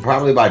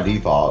Probably by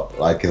default,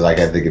 like, because I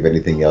can't think of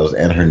anything else,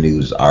 and her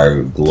news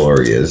are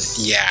glorious.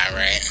 Yeah,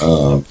 right.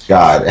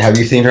 God, have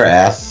you seen her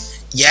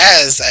ass?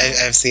 Yes,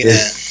 I've seen it.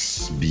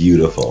 It's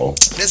beautiful.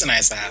 It is a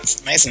nice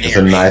ass. Nice and It's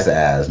hairy. a nice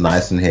ass,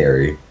 nice and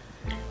hairy.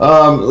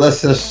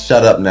 Let's just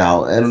shut up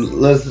now, and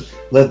let's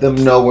let them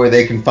know where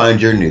they can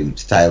find your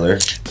nudes, Tyler.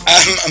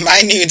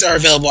 My nudes are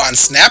available on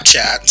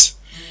Snapchat.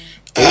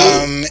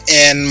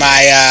 In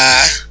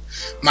my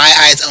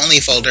eyes only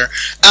folder.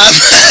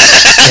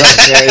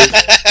 Okay.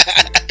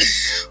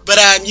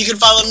 But you can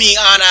follow me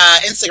on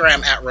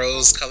Instagram at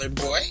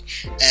rosecoloredboy,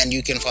 and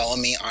you can follow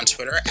me on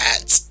Twitter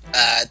at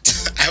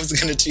I was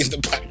gonna choose the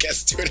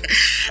podcast Twitter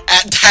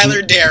at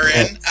Tyler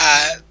Darren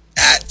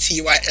at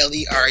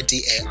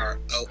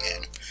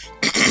TYLERDARON.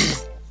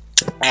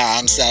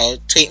 So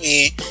tweet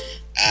me,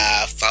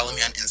 follow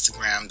me on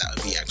Instagram. That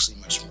would be actually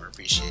much more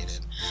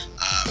appreciated.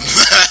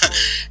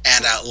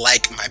 And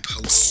like my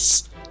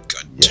posts.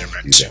 God damn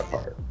it. Do that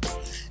part.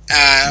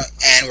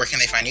 And where can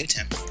they find you,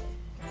 Tim?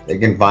 They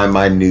can find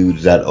my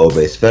nudes at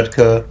Obe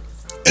Svetka.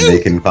 And they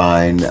can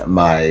find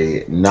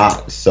my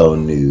not so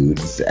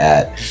nudes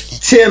at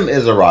Tim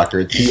is a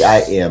rocker.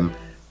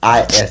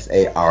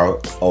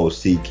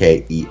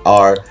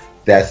 TIMISAROCKER.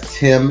 That's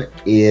Tim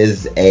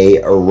is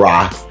a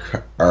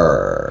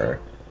rocker.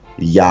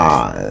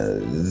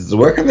 Yes.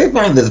 Where can they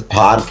find this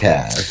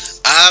podcast?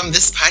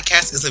 This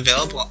podcast is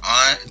available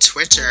on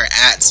Twitter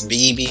at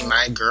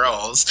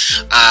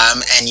BBMyGirls.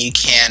 And you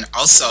can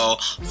also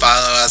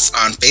follow us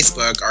on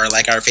Facebook or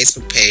like our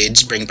Facebook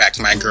page, Bring Back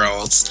My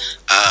Girls.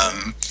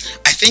 I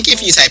think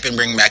if you type in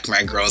Bring Back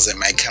My Girls, it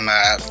might come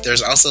up.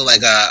 There's also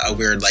like a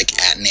weird like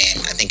ad name.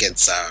 I think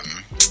it's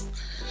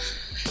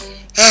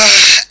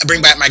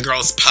Bring Back My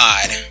Girls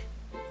Pod.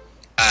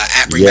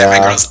 At Bring Back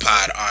My Girls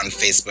Pod on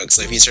Facebook.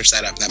 So if you search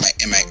that up,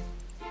 it might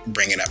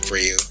bring it up for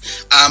you.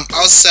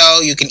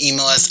 Also, you can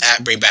email us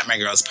at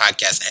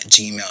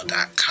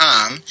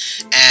bringbacmygirlspodcast@gmail.com.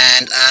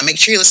 And make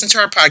sure you listen to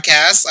our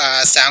podcast,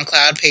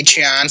 SoundCloud,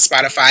 Patreon,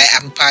 Spotify,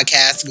 Apple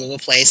Podcasts, Google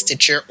Play,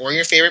 Stitcher, or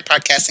your favorite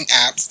podcasting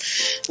apps.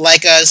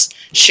 Like us,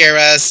 share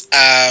us,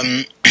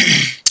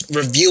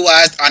 review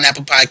us on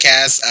Apple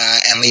Podcasts,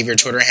 and leave your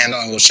Twitter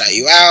handle and we'll shout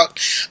you out.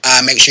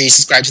 Make sure you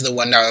subscribe to the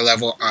 $1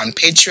 level on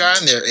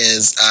Patreon. There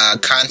is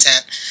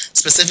content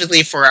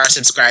specifically for our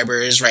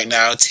subscribers. Right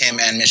now, Tim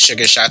and Miss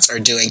Sugar Shots are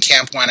doing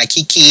Camp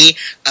Wanakiki,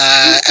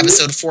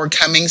 episode 4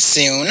 coming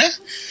soon.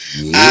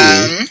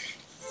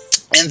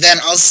 And then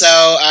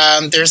also,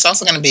 there's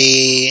also going to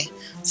be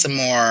some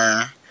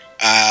more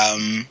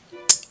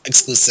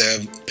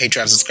exclusive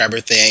Patreon subscriber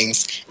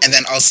things. And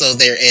then also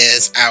there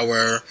is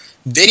our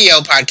video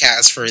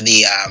podcast for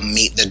the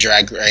Meet the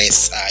Drag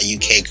Race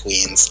UK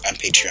Queens on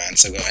Patreon.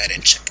 So go ahead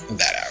and check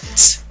that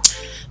out.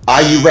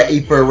 Are you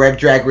ready for Red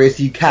Drag Race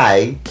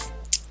UK?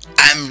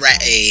 I'm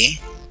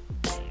ready.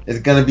 It's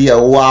gonna be a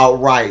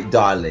wild ride,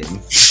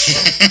 darling.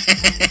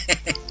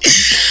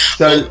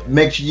 So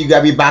make sure you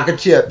grab your bag of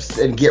chips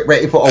and get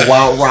ready for a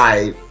wild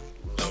ride.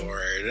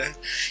 Lord.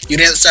 You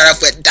didn't start off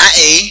with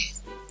Dae.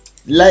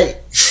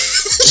 Like,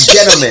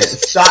 gentlemen,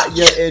 start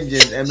your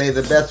engines and may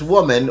the best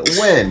woman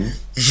win.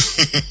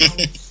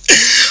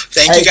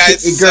 Thank you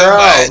guys so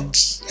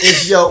much.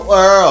 It's your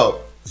world.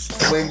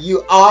 When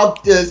you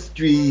off the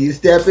street,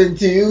 step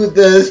into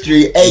the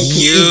street. Hey,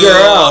 you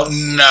girl.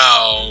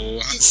 No.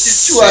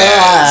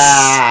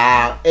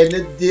 Wow. In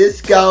the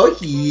disco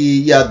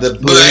here, the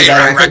booty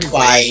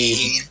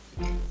queen.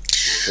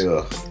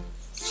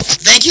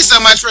 Thank you so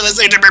much for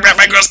listening to Bring Back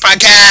My Girls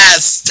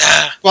podcast.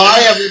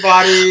 Bye,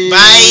 everybody.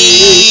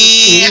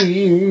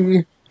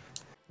 Bye.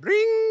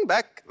 Bring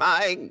back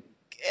my girl.